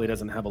size probably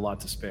doesn't have a lot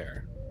to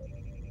spare.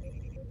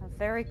 A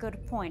very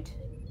good point.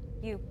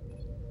 You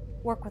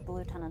work with the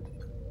lieutenant.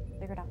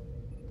 Figure it out.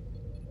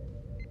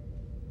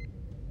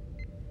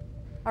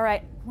 All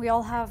right, we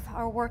all have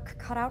our work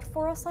cut out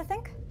for us, I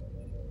think.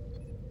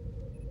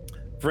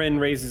 Vryn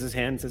raises his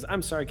hand and says,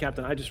 I'm sorry,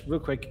 Captain, I just, real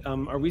quick,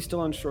 are we still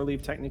on shore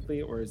leave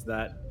technically, or is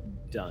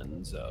that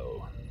done,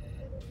 so?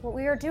 What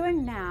we are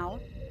doing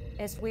now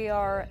is we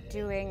are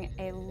doing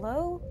a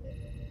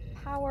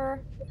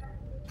low-power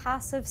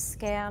passive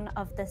scan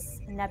of this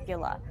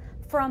nebula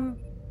from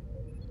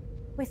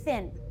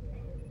within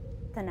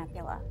the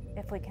nebula,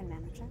 if we can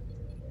manage it.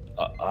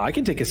 I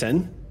can take us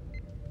in.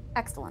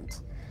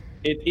 Excellent.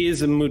 It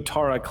is a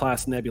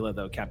Mutara-class nebula,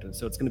 though, Captain,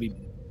 so it's going to be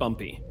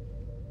bumpy.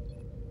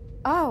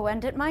 Oh,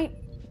 and it might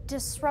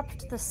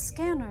disrupt the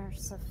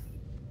scanners of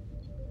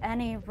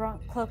any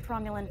cloaked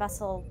Romulan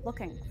vessel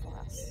looking for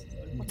us.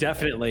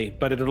 Definitely,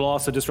 but it'll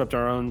also disrupt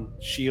our own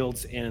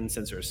shields and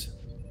sensors.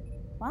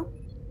 Well,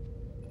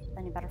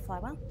 then you better fly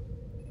well.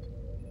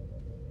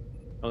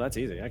 Oh, that's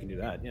easy. I can do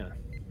that, yeah.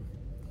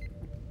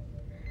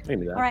 I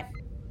can do that. All right.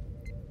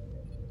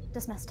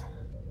 Dismissed.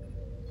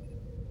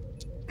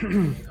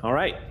 All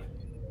right.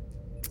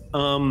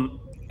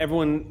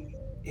 Everyone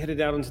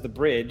headed out onto the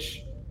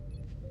bridge.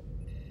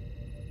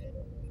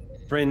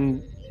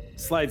 Vryn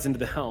slides into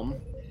the helm.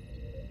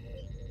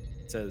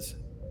 It says,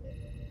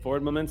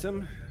 forward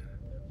momentum,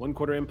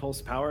 1/4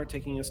 impulse power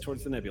taking us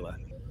towards the nebula.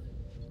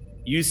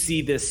 You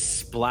see this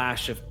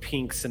splash of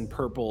pinks and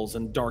purples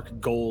and dark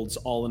golds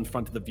all in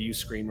front of the view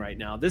screen right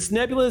now. This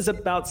nebula is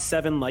about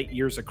 7 light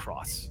years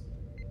across.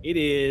 It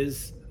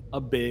is a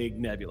big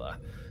nebula.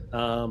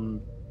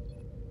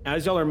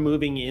 As y'all are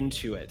moving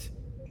into it,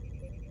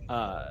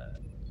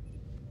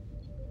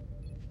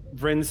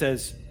 Vryn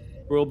says,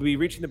 we'll be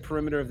reaching the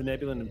perimeter of the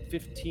nebula in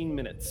 15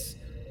 minutes.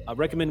 I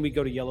recommend we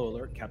go to yellow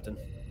alert, Captain.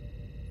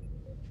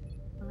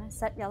 I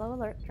set yellow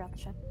alert throughout the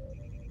ship.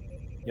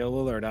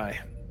 Yellow alert,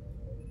 aye.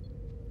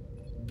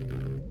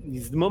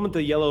 The moment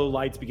the yellow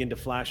lights begin to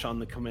flash on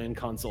the command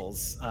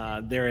consoles,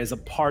 there is a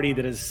party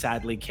that is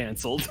sadly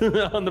canceled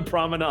on the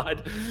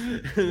promenade.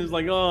 It's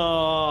like,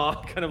 oh,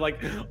 kind of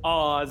like,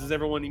 oh, as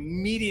everyone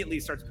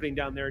immediately starts putting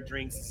down their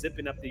drinks,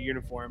 zipping up their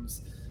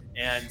uniforms,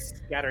 and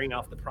scattering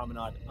off the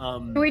promenade.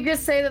 Can we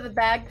just say that the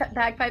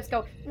bagpipes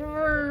go?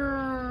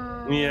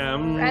 Yeah.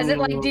 As it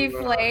like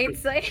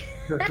deflates,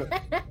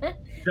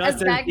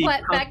 as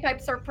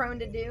bagpipes are prone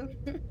to do.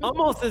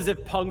 Almost as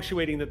if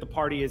punctuating that the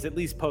party is at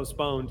least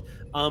postponed.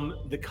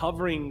 The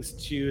coverings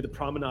to the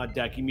promenade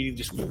deck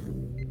immediately just,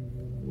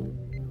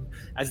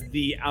 as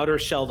the outer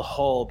shelled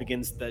hull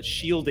begins, the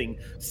shielding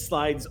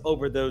slides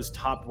over those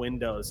top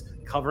windows,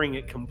 covering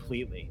it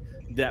completely.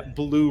 That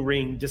blue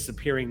ring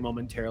disappearing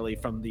momentarily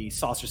from the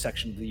saucer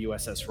section of the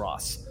USS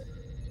Ross.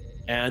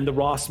 And the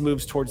Ross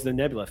moves towards the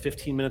nebula,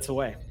 15 minutes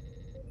away.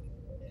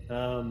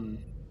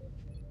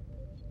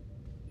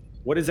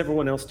 What is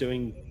everyone else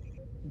doing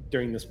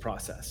during this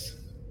process?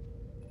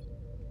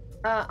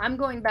 I'm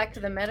going back to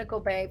the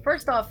medical bay.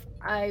 First off,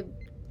 I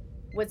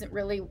wasn't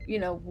really,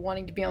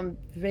 wanting to be on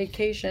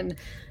vacation.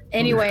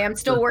 Anyway, I'm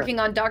still working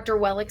on Dr.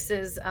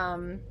 Wellix's,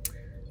 I'm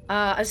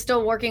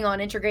still working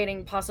on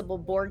integrating possible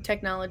Borg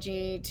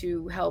technology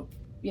to help,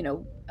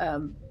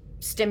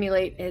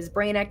 stimulate his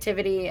brain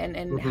activity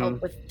and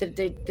help with the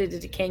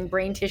decaying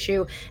brain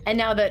tissue. And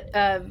now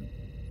that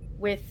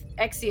with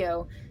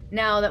Exio,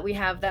 now that we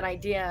have that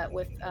idea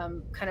with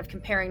kind of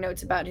comparing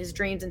notes about his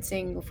dreams and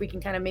seeing if we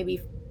can kind of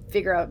maybe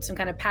figure out some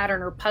kind of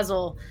pattern or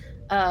puzzle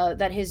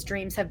that his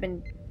dreams have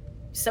been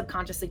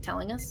subconsciously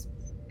telling us.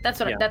 That's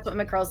what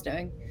McCrell's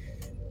doing.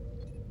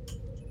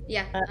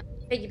 Yeah,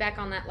 piggyback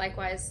on that.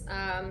 Likewise,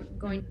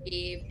 going to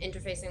be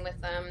interfacing with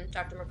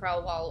Dr.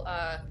 McCrell while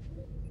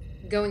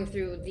going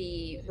through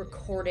the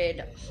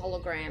recorded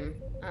hologram.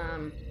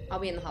 I'll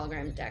be in the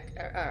hologram deck,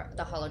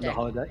 the holodeck. The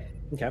holodeck.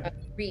 Okay.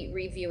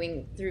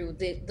 Reviewing through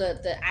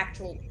the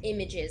actual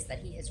images that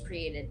he has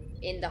created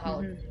in the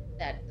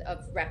holodeck,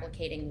 of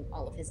replicating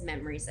all of his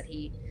memories that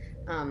he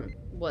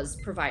was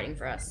providing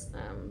for us,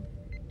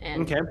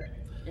 and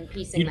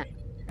piecing that.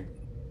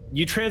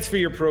 You transfer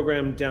your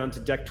program down to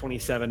deck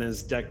 27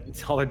 as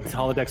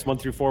holodecks 1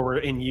 through 4 were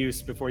in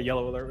use before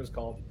Yellow Alert was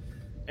called,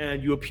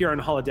 and you appear on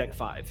holodeck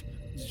 5.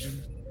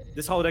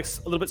 This holodeck's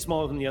a little bit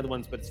smaller than the other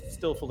ones, but it's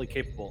still fully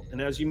capable. And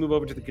as you move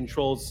over to the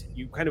controls,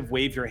 you kind of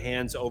wave your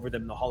hands over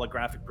them. The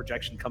holographic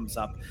projection comes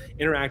up.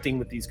 Interacting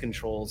with these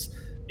controls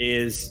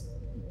is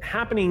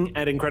happening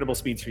at incredible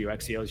speeds for you,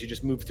 Exio, as you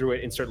just move through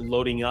it and start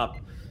loading up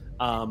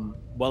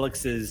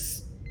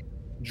Wellix's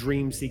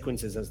dream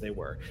sequences as they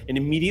were. And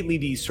immediately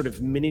these sort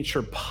of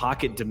miniature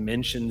pocket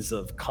dimensions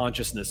of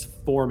consciousness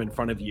form in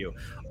front of you,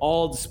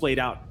 all displayed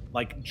out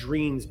like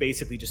dreams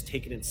basically just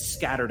taken and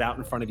scattered out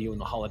in front of you in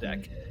the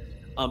holodeck.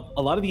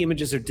 A lot of the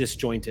images are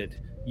disjointed.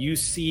 You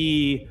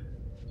see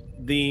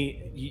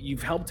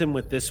you've helped him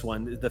with this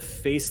one, the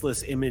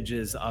faceless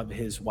images of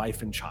his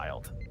wife and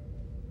child.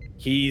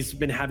 He's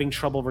been having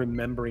trouble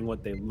remembering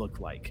what they look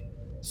like.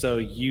 So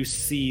you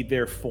see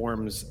their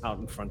forms out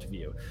in front of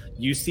you.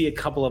 You see a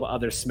couple of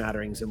other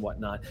smatterings and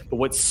whatnot. But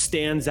what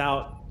stands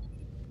out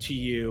to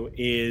you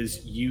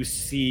is you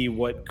see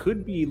what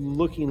could be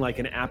looking like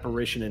an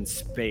apparition in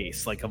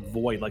space, like a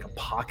void, like a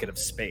pocket of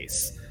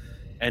space,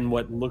 and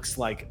what looks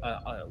like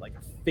a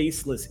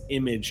faceless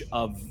image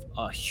of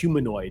a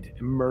humanoid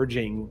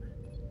emerging.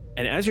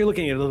 And as you're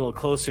looking at it a little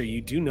closer, you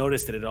do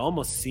notice that it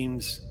almost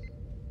seems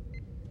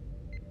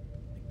like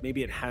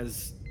maybe it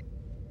has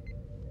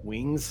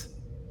wings.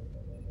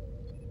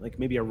 Like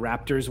maybe a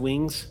raptor's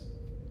wings,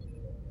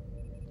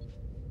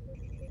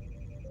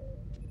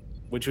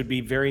 which would be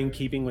very in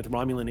keeping with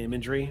Romulan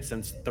imagery,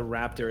 since the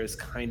raptor is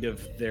kind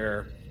of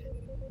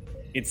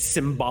it's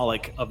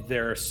symbolic of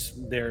their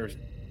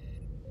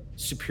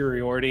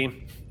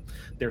superiority,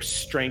 their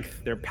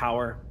strength, their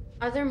power.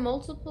 Are there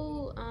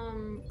multiple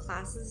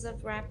classes of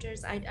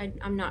raptors?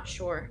 I'm not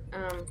sure.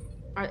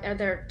 Are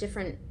there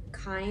different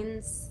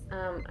kinds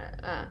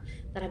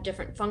that have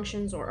different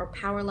functions or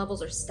power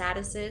levels or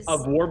statuses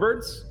of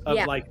warbirds,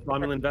 like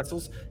Romulan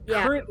vessels?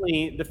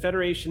 Currently the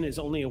Federation is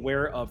only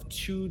aware of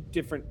 2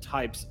 different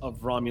types of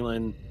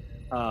Romulan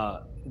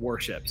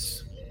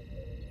warships.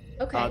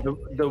 Okay.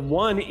 The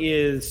one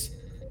is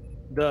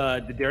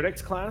the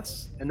Daredex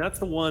class, and that's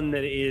the one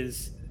that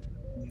is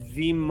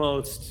the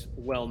most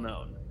well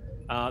known.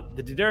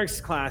 The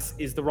Daredex class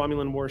is the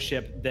Romulan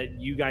warship that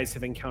you guys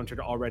have encountered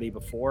already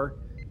before.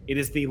 It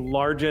is the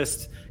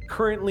largest.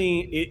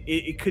 Currently,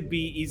 it could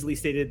be easily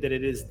stated that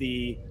it is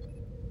the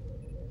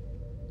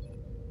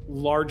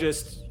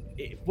largest.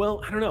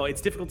 Well, I don't know.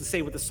 It's difficult to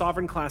say with the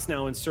Sovereign class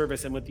now in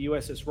service and with the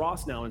USS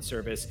Ross now in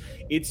service.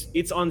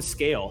 It's on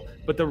scale.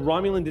 But the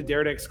Romulan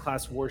Daredex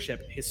class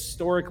warship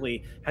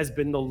historically has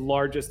been the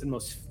largest and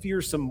most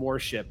fearsome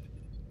warship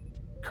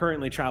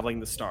currently traveling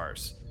the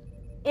stars.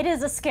 It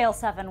is a scale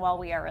 7 while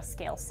we are a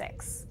scale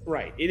 6.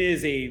 Right. It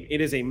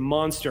is a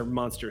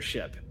monster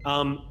ship.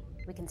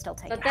 We can still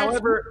take it.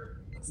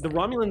 However, the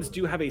Romulans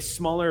do have a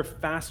smaller,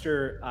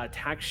 faster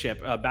attack ship,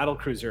 a battle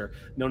cruiser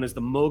known as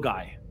the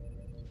Mogai.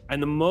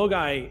 And the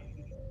Mogai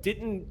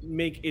didn't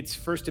make its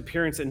first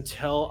appearance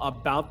until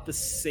about the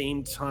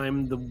same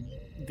time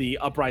the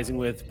uprising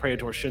with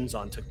Praetor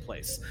Shinzon took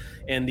place.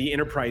 And the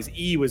Enterprise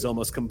E was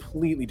almost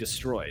completely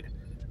destroyed.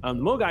 The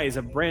Mogai is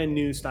a brand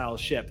new style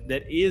ship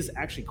that is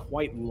actually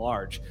quite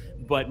large,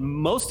 but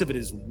most of it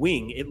is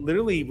wing. It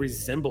literally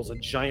resembles a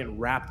giant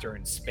raptor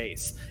in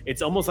space.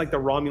 It's almost like the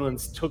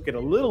Romulans took it a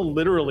little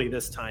literally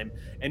this time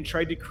and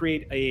tried to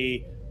create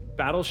a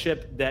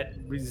battleship that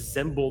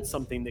resembled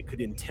something that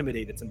could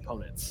intimidate its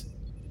opponents.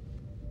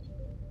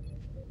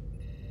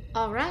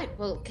 All right.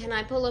 Well, can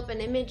I pull up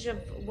an image of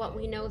what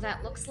we know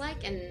that looks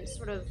like and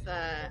sort of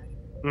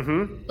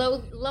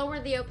lower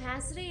the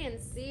opacity and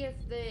see if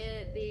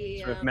the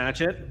sort of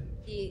match it?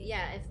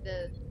 If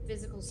the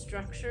physical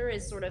structure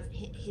is sort of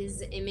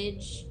his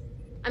image.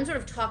 I'm sort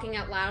of talking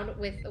out loud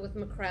with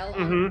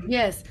McCrell.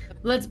 Yes,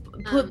 let's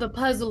put the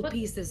puzzle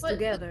pieces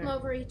together. Put them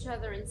over each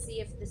other and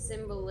see if the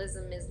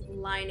symbolism is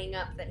lining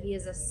up, that he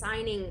is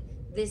assigning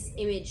this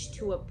image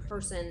to a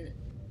person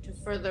to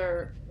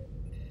further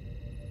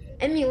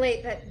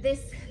emulate that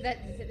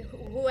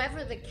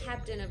whoever the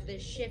captain of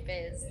this ship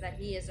is that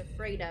he is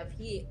afraid of,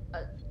 he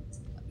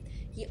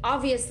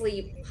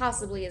obviously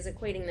possibly is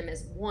equating them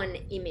as one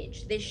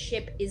image. This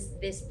ship is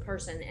this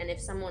person, and if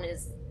someone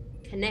is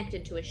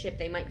connected to a ship,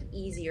 they might be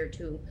easier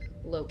to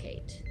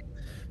locate.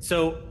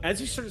 So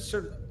as you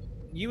sort of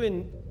you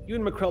and you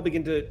and McCrell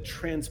begin to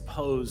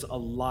transpose a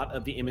lot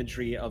of the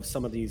imagery of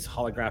some of these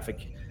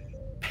holographic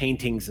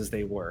paintings, as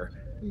they were,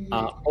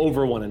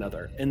 over one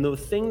another. And the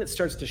thing that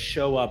starts to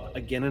show up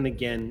again and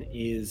again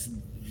is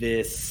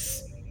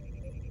this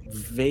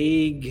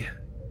vague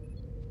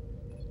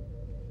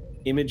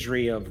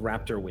imagery of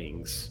raptor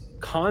wings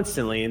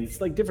constantly, and it's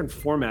like different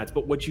formats,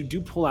 but what you do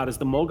pull out is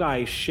the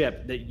Mogai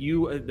ship that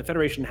the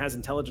Federation has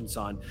intelligence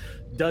on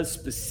does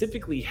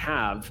specifically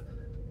have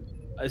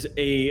as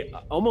the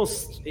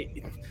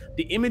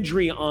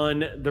imagery on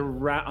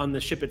the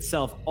ship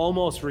itself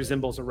almost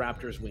resembles a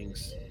raptor's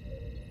wings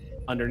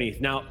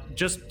underneath. Now,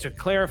 just to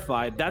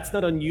clarify, that's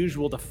not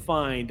unusual to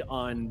find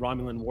on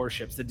Romulan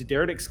warships. The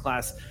D'Deridex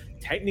class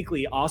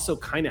technically also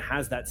kind of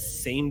has that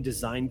same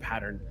design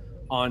pattern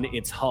on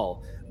its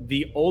hull.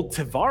 The old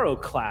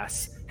Tavaro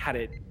class had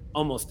it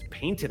almost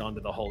painted onto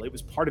the hull. It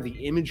was part of the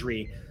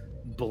imagery,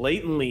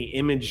 blatantly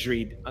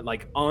imaged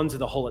like onto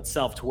the hull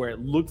itself, to where it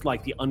looked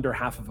like the under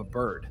half of a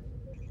bird.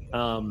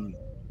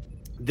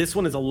 This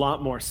one is a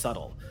lot more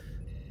subtle.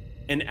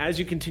 And as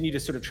you continue to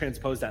sort of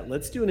transpose that,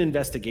 let's do an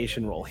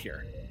investigation roll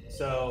here.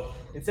 So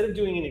instead of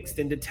doing an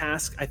extended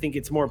task, I think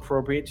it's more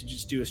appropriate to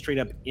just do a straight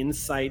up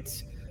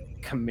insight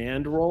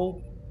command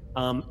roll.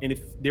 And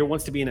if there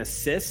wants to be an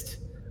assist,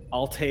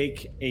 I'll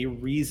take a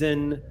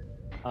reason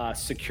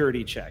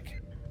security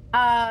check.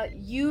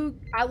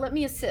 Let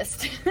me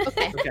assist.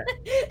 Okay.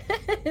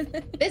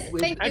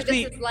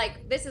 Actually,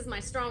 this is my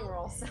strong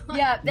roll. So.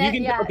 Yeah.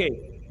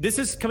 Okay. This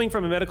is coming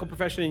from a medical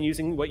profession and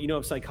using what you know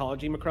of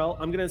psychology, McCrell.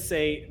 I'm going to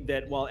say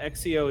that while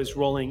Exio is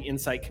rolling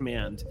insight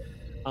command,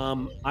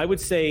 I would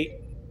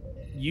say,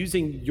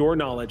 using your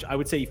knowledge, I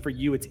would say for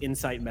you it's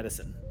insight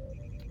medicine.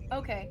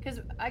 Okay, because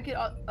I could.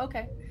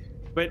 Okay.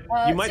 But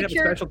you might have a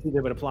specialty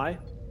that would apply.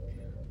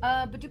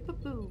 Oh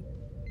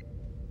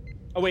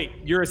wait,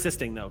 you're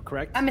assisting though,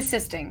 correct? I'm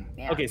assisting.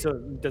 Yeah. Okay, so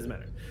it doesn't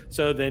matter.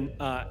 So then,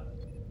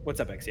 what's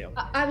up, Exio?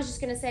 I was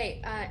just gonna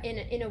say,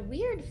 in a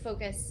weird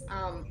focus,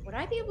 would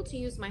I be able to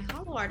use my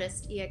Hollow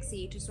Artist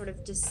EXE to sort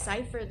of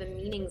decipher the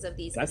meanings of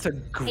these? That's a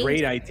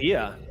great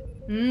idea.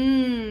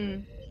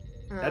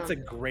 That's a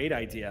great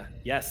idea.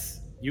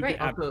 Yes, you can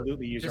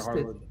absolutely use your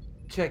hard mode.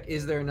 Check,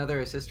 is there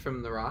another assist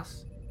from the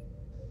Ross?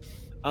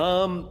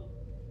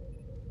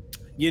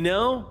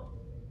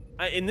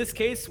 In this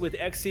case, with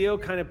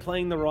Exio kind of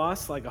playing the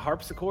Ross like a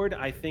harpsichord,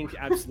 I think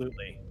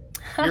absolutely.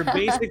 You're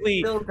basically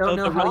Still don't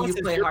know how you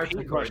play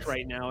harpsichord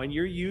right now, and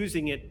you're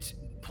using it.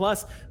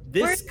 Plus,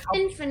 this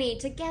we're symphony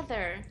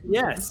together.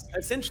 Yes,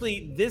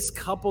 essentially, this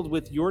coupled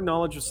with your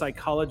knowledge of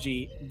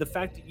psychology, the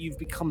fact that you've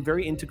become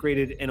very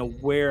integrated and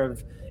aware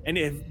of, and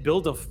have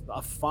built a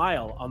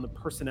file on the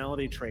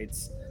personality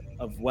traits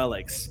of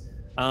Wellix.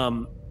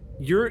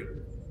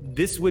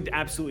 This would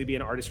absolutely be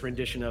an artist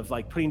rendition of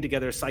like putting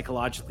together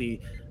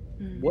psychologically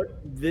what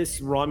this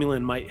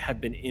Romulan might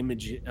have been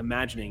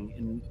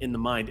imagining in the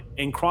mind,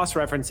 and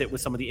cross-reference it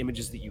with some of the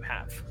images that you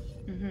have.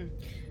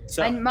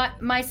 So, and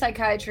my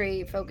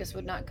psychiatry focus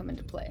would not come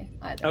into play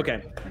either.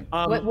 Okay.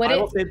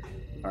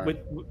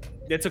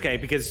 It's okay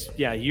because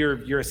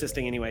you're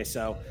assisting anyway.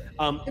 So,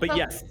 but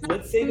yes,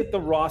 let's say that the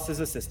Ross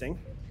is assisting.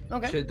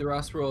 Okay. Should the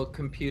Ross roll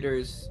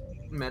computers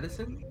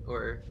medicine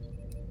or?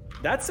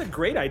 That's a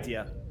great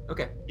idea.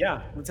 Okay.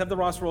 Yeah, let's have the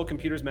Ross roll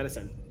computers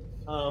medicine.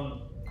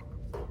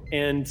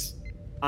 And